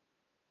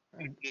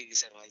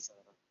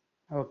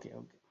okay,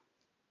 okay,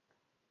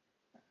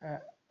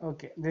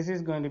 okay. This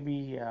is going to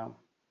be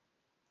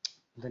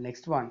the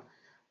next one.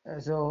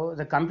 So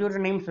the computer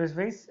name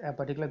specifies a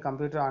particular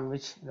computer on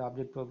which the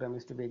object program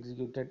is to be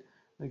executed,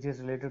 which is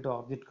related to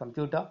object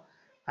computer.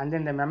 And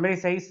then the memory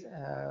size,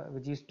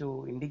 which is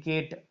to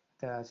indicate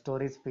the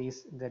storage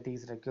space that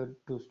is required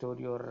to store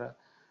your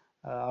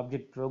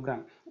object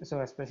program. So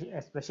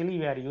especially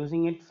we are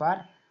using it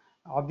for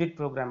object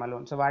program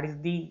alone. So what is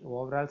the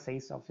overall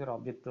size of your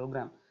object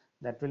program?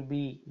 That will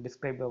be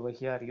described over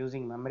here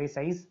using memory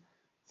size,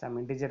 some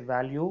integer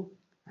value,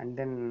 and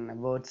then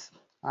words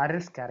or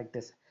else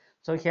characters.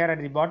 So here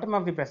at the bottom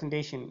of the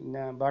presentation, in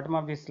the bottom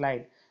of this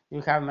slide,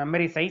 you have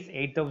memory size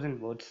 8000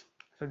 words.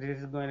 So this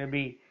is going to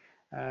be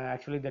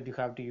actually that you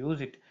have to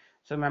use it.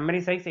 So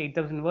memory size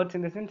 8000 words,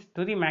 in the sense,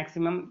 to the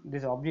maximum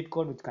this object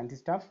code which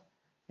consists of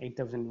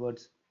 8000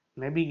 words.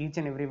 Maybe each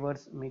and every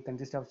words may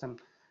consist of some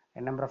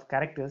a number of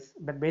characters,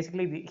 but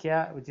basically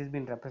here which has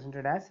been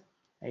represented as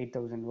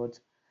 8000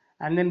 words.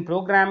 And then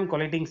program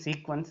collating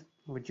sequence,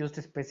 which used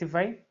to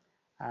specify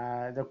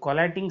the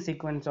collating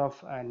sequence of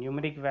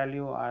numeric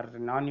value or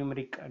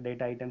non-numeric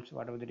data items,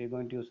 whatever that you're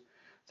going to use.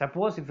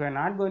 Suppose if you are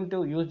not going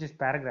to use this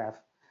paragraph,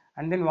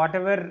 and then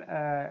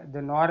whatever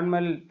the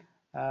normal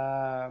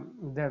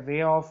the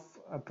way of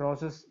a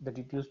process that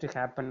it used to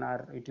happen,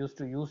 or it used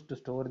to use to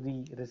store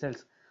the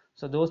results,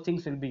 so those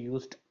things will be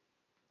used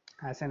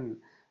as an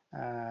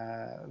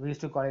we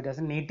used to call it as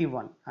a native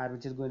one, or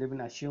which is going to be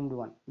an assumed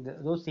one.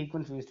 Those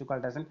sequence we used to call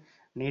it as a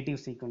native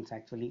sequence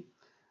actually.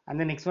 And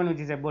the next one, which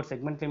is about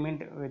segment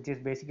limit, which is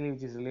basically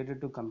which is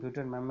related to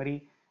computer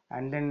memory,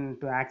 and then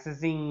to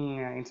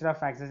accessing instead of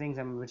accessing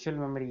some virtual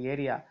memory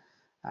area,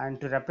 and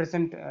to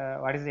represent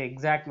what is the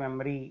exact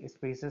memory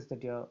spaces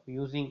that you're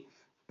using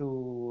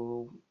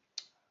to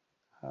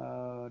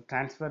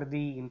transfer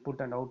the input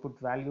and output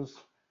values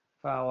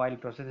while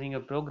processing a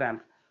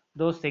program.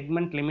 Those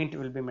segment limit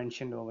will be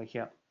mentioned over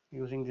here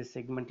using this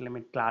segment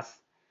limit class.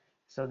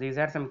 So these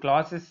are some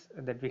clauses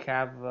that we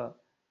have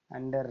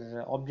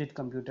under object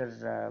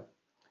computer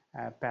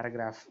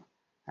paragraph.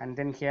 And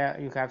then here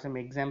you have some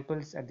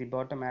examples at the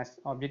bottom as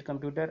object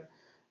computer,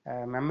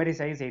 memory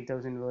size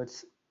 8000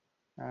 words.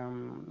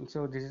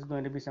 So this is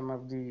going to be some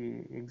of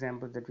the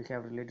examples that we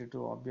have related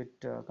to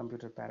object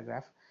computer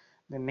paragraph.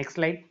 The next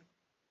slide.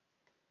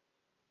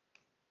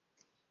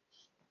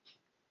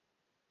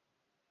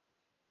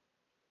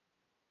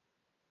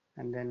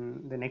 And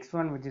then the next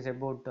one, which is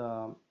about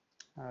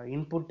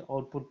input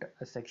output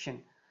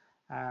section.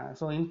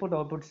 So input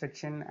output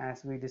section,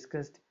 as we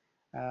discussed,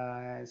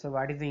 so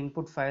what is the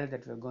input file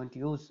that we're going to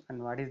use,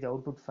 and what is the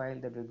output file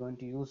that we're going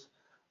to use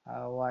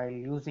while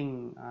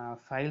using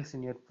files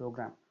in your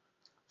program.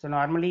 So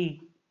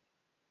normally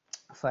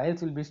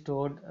files will be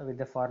stored with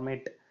the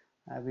format,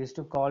 we used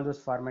to call those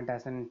format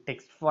as an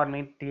text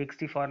format,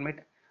 txt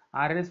format,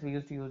 or else we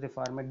used to use the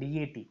format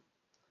dat.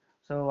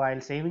 So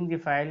while saving the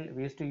file,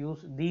 we used to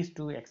use these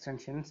two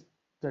extensions.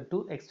 The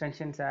two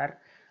extensions are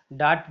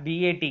 .dat.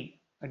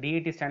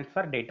 Dat stands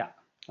for data.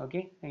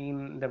 Okay,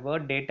 in the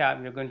word data,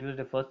 we are going to use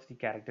the first 3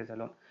 characters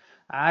alone.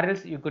 Or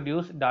else you could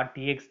use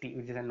 .txt,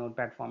 which is a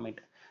notepad format.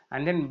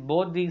 And then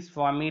both these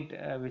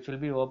format which will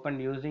be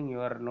opened using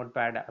your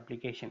notepad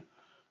application.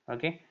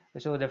 Okay,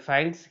 so the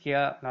files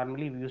here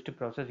normally we used to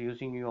process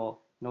using your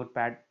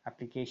notepad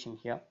application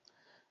here.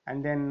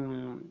 And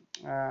then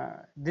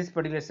this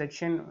particular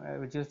section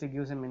which used to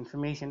give some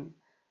information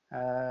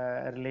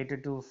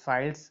related to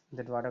files,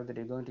 that whatever that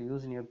you're going to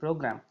use in your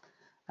program.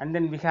 And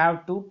then we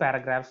have 2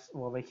 paragraphs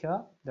over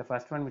here. The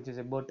first one, which is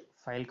about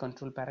file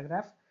control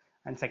paragraph,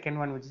 and second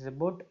one which is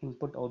about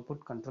input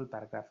output control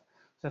paragraph.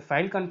 So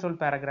file control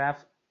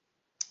paragraph,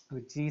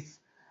 which is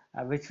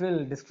which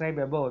will describe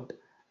about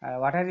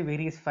what are the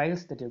various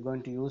files that you're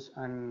going to use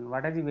and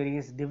what are the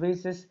various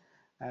devices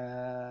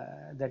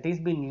that is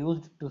being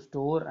used to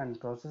store and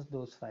process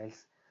those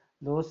files.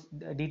 Those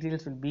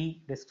details will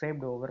be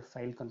described over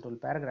file control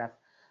paragraph.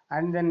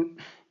 And then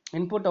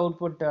input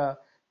output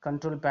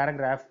control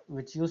paragraph,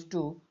 which used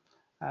to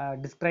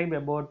describe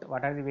about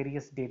what are the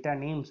various data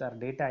names or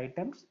data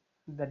items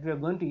that we are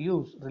going to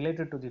use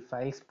related to the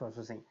files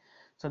processing.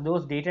 So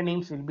those data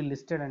names will be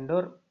listed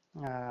under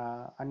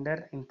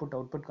input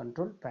output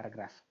control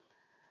paragraph.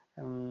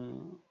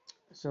 um,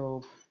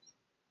 so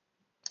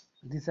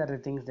these are the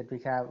things that we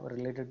have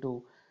related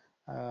to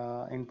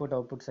input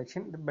output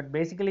section, but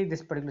basically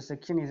this particular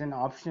section is an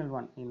optional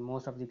one in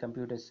most of the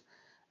computers,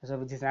 so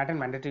which is not a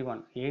mandatory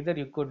one. Either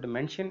you could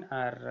mention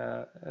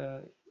or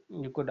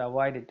you could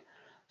avoid it.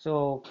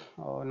 So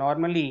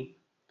normally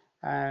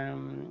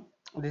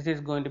this is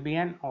going to be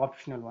an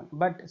optional one,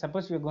 but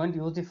suppose you are going to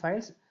use the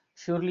files,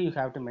 surely you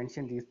have to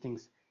mention these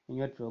things in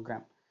your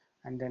program.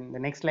 And then the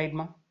next slide,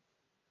 ma.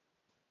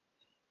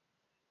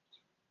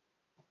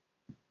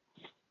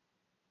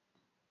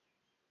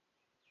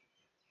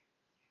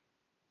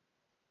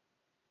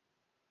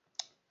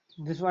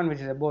 This one which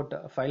is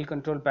about file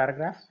control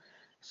paragraph.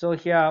 So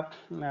here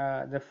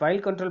the file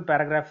control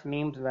paragraph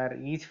names where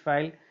each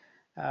file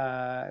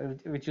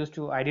which used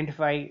to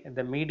identify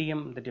the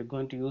medium that you're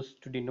going to use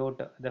to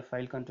denote the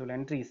file control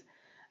entries,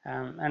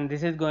 and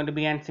this is going to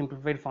be an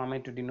simplified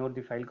format to denote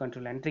the file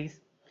control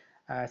entries.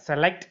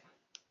 Select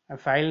a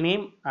file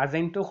name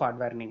assigned to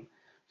hardware name.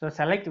 So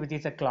select, which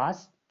is a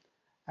class,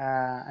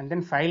 and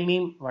then file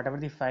name, whatever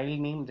the file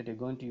name that you're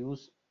going to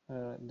use,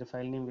 the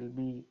file name will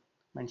be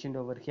mentioned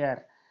over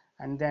here.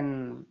 And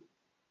then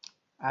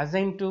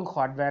assign to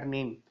hardware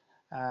name.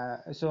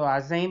 So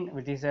assign,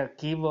 which is a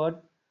keyword,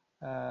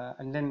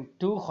 and then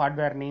to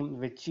hardware name,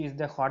 which is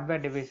the hardware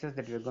devices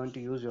that we are going to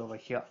use over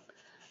here.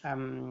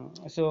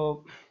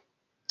 So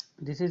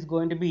this is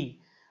going to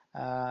be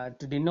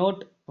to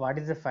denote what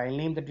is the file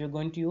name that you're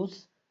going to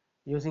use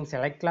using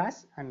select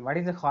class, and what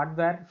is the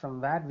hardware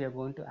from where we are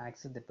going to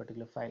access that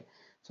particular file.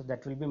 So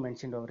that will be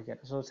mentioned over here.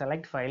 So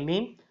select file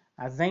name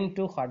assigned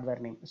to hardware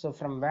name. So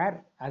from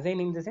where, assign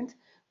in the sense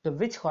to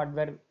which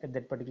hardware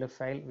that particular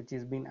file which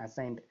is being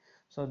assigned.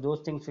 So those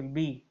things will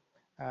be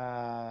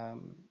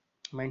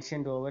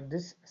mentioned over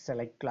this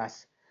select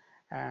class.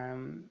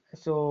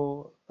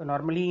 So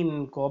normally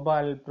in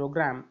Cobol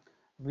program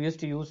we used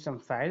to use some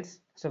files.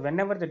 So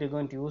whenever that you're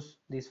going to use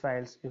these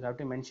files, you have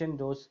to mention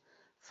those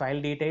file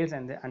details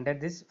and under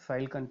this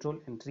file control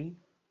entry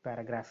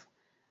paragraph.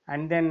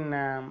 And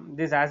then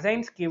this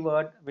assigns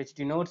keyword, which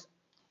denotes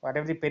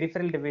whatever the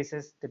peripheral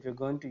devices that we're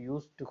going to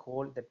use to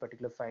hold that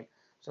particular file.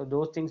 So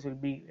those things will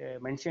be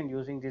mentioned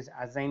using this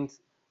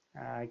assigns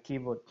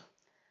keyword.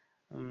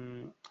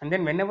 And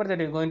then whenever that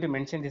you're going to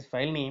mention this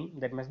file name,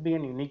 that must be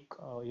an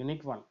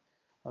unique one.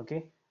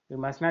 Okay, we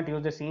must not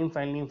use the same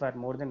file name for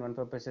more than one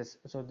purposes,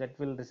 so that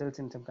will result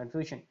in some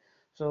confusion.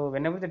 So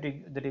whenever that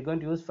you're going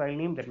to use file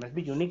name, that must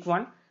be unique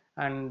one,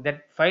 and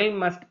that file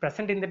must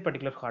present in that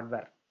particular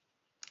hardware.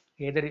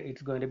 Either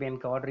it's going to be in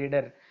card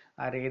reader,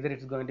 or either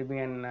it's going to be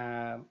in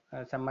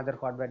some other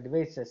hardware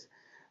devices.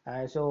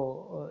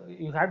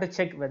 You have to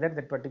check whether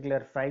that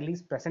particular file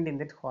is present in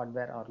that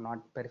hardware or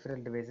not,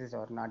 peripheral devices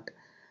or not.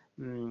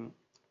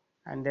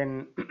 And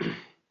then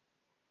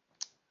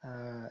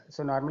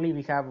so normally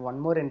we have one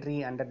more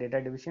entry under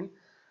data division.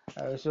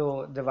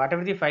 So the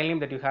whatever the file name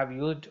that you have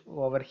used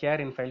over here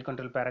in file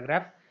control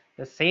paragraph,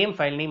 the same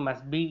file name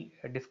must be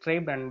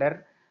described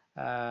under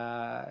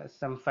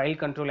some file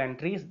control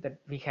entries that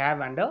we have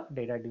under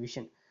data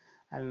division.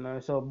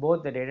 And so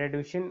both the data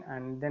division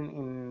and then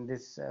in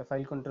this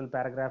file control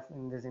paragraph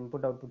in this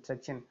input output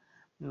section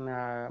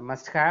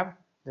must have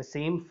the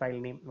same file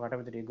name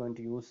whatever that you're going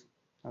to use.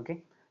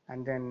 Okay,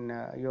 and then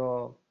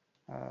your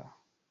uh,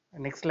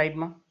 next slide,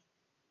 ma.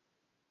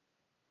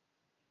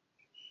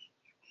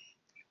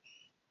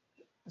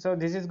 So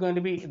this is going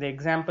to be the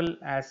example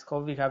as how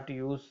we have to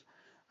use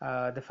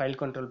the file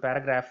control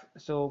paragraph.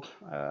 So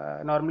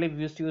normally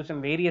we used to use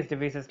some various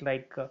devices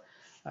like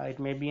it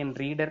may be in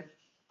reader,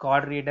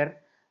 card reader,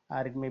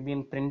 or it may be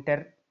in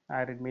printer,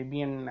 or it may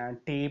be in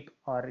tape,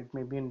 or it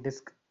may be in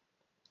disk.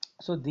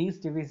 So these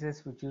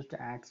devices which used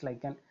to act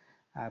like an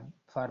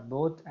for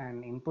both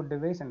an input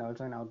device and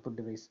also an output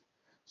device.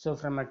 So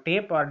from a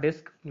tape or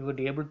disk, we would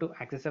be able to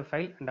access a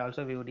file, and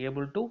also we would be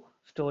able to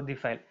store the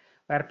file.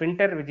 Where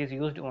printer, which is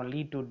used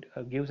only to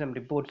give some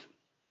reports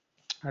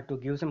or to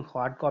give some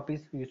hard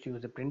copies, we used to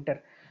use the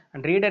printer.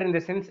 And reader in the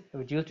sense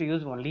which used to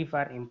use only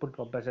for input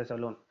purposes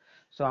alone.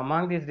 So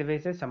among these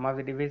devices, some of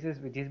the devices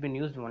which has been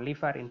used only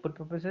for input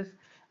purposes,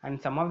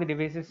 and some of the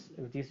devices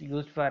which is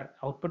used for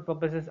output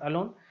purposes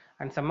alone,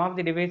 and some of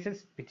the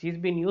devices which is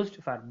been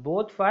used for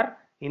both for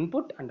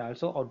input and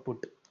also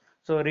output.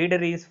 So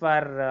reader is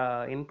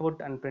for input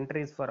and printer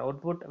is for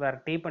output,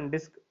 where tape and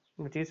disk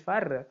which is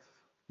for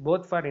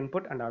both for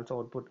input and also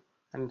output.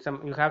 And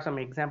some you have some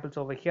examples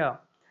over here.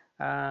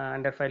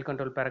 under file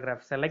control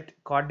paragraph, select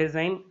code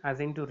design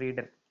assign to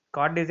reader,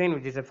 code design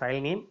which is a file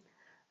name,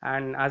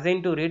 and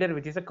assign to reader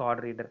which is a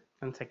code reader.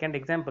 And second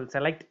example,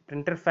 select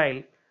printer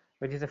file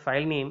which is a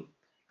file name,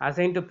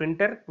 assign to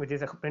printer which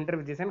is a printer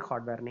which is an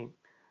hardware name.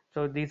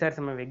 So these are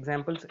some of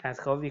examples as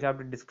how we have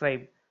to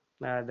describe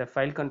the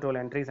file control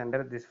entries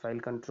under this file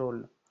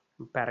control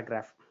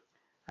paragraph.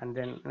 And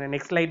then the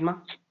next slide, ma.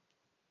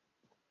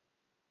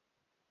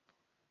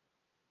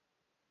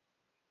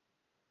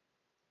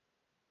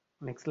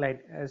 Next slide.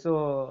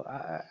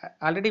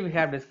 Already we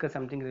have discussed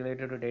something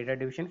related to data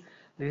division.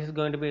 This is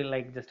going to be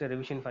like just a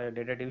revision for your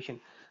data division.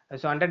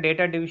 So under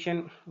data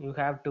division, you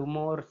have two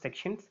more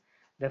sections.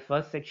 The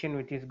first section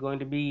which is going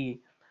to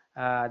be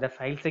the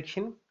file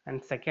section,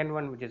 and second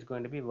one which is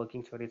going to be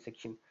working storage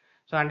section.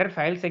 So under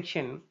file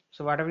section,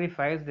 so whatever the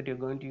files that you're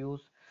going to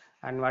use,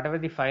 and whatever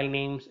the file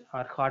names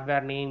or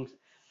hardware names,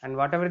 and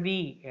whatever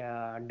the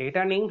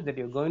data names that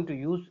you're going to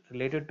use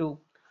related to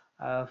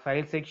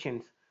file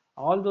sections,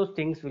 all those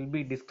things will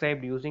be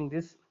described using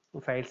this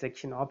file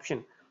section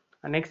option.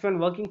 Next one,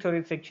 working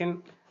storage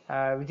section,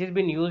 which has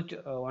been used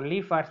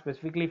only for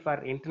specifically for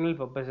internal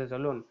purposes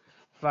alone,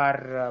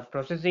 for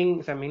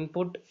processing some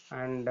input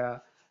and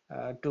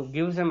to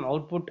give some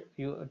output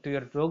to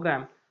your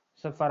program.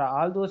 So for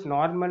all those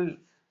normal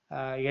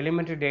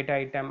elementary data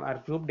item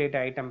or group data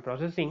item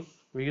processing,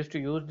 we used to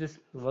use this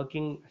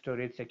working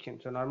storage section.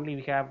 So normally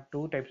we have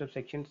two types of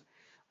sections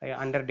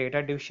under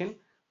data division.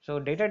 So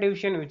data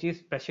division, which is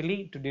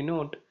specially to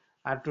denote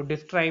or to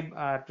describe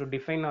or to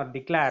define or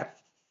declare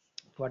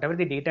whatever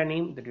the data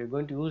name that we're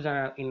going to use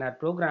in our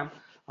program,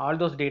 all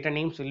those data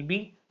names will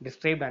be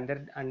described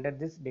under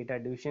this data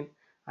division.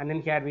 And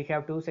then here we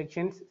have two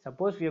sections.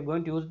 Suppose we are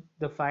going to use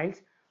the files,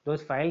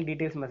 those file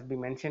details must be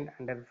mentioned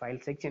under the file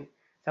section.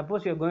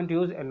 Suppose you are going to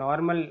use a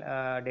normal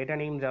data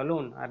names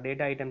alone or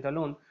data items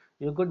alone,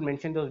 you could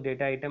mention those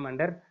data item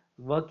under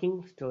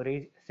working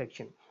storage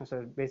section.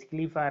 So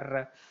basically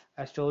for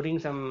storing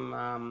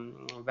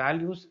some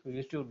values, we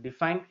used to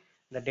define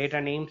the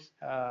data names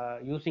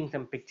using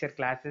some picture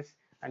classes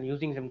and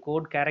using some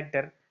code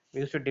character. We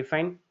used to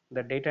define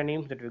the data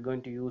names that we're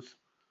going to use.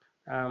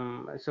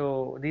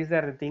 So these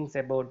are the things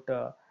about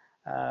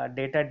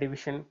data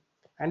division.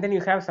 And then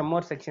you have some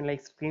more section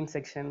like screen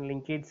section,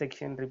 linkage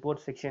section,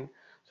 report section.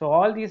 So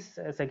all these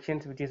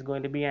sections which is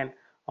going to be an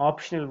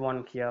optional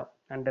one here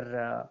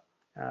under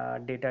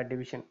data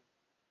division.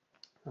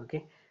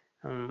 Okay.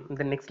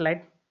 The next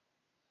slide.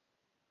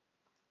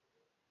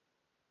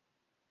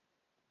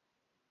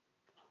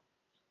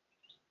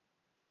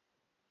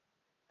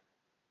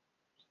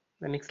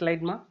 The next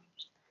slide, ma.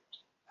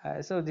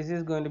 So this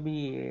is going to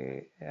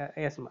be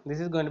yes, ma. This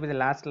is going to be the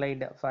last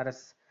slide for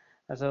us.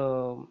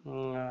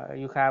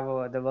 You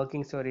have the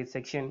working storage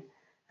section,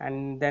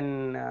 and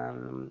then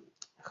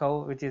how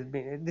which is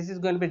this is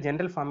going to be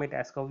general format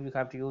as how you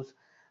have to use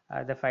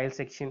the file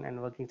section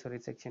and working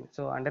storage section.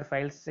 So under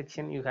file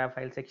section you have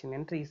file section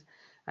entries,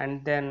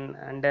 and then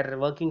under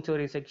working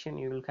storage section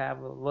you will have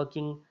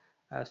working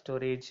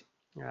storage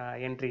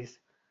entries.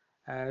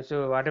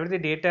 So whatever the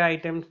data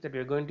items that we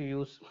are going to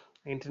use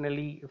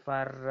internally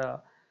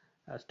for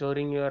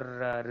storing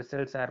your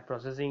results or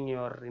processing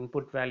your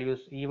input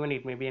values, even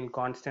it may be in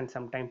constant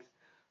sometimes.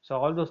 So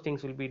all those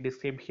things will be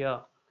described here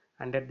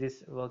under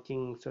this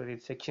working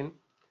storage section.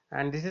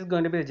 And this is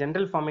going to be the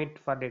general format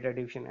for data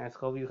division as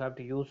how you have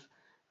to use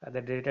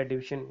the data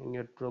division in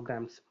your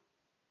programs.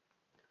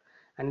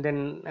 And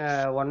then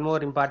one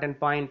more important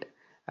point,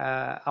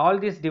 all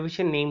these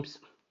division names,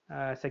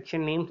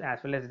 section names as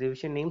well as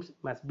division names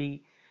must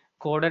be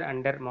coded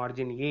under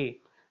margin A,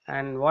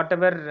 and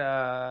whatever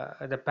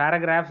the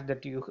paragraphs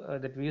that you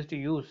that we used to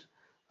use,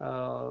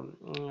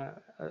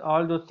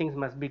 all those things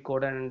must be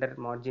coded under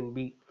margin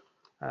B.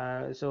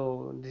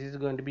 So this is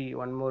going to be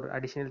one more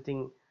additional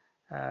thing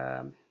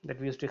that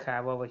we used to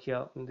have over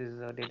here in this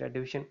data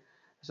division.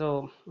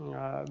 So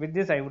with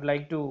this I would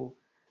like to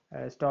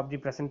stop the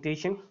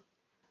presentation.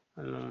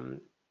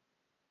 um,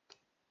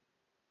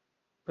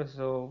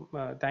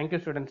 Thank you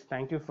students,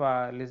 thank you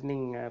for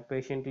listening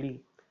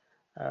patiently.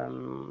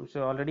 So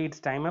already it's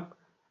time up.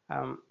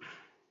 um,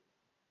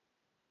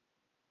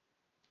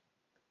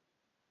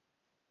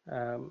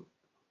 um,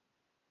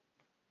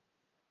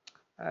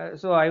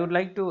 so I would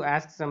like to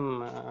ask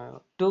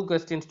some two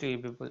questions to you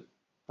people.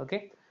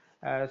 Okay,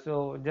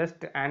 so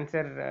just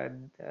answer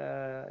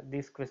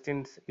these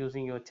questions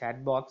using your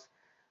chat box.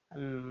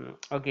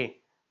 Okay,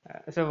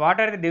 so what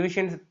are the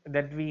divisions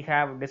that we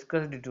have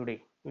discussed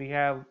today? We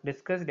have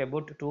discussed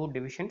about two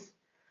divisions.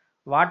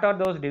 What are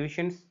those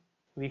divisions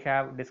we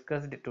have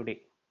discussed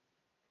today?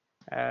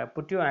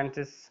 Put your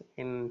answers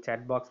in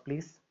chat box,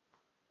 please.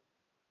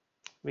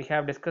 We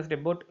have discussed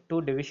about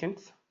two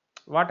divisions.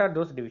 What are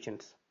those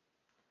divisions?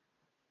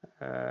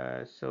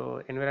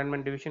 So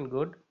environment division,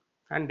 good,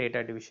 and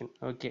data division.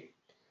 Okay.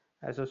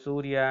 So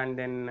Surya and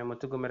then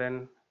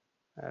Muthukumaran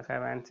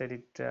have answered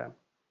it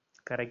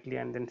correctly,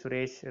 and then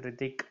Suresh,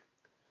 Ritik.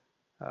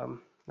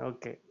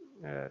 Okay.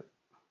 Uh,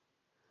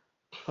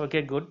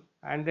 okay, good.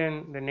 And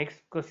then the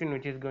next question,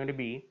 which is going to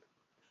be,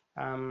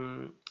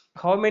 um,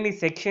 how many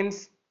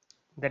sections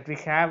that we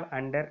have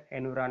under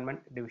environment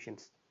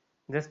divisions?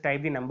 Just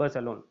type the numbers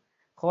alone.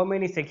 How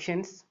many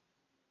sections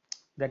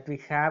that we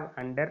have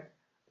under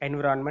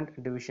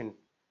environment division?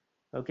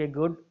 Okay,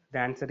 good. The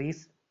answer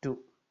is 2.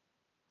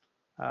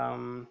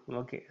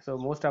 Okay, so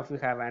most of you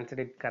have answered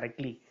it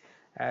correctly.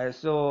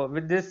 So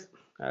with this,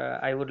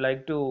 I would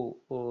like to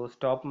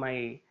stop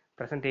my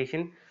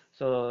presentation.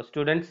 So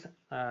students,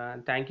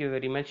 thank you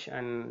very much,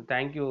 and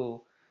thank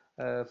you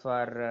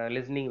for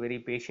listening very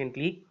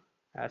patiently.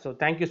 So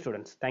thank you,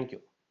 students. Thank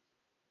you.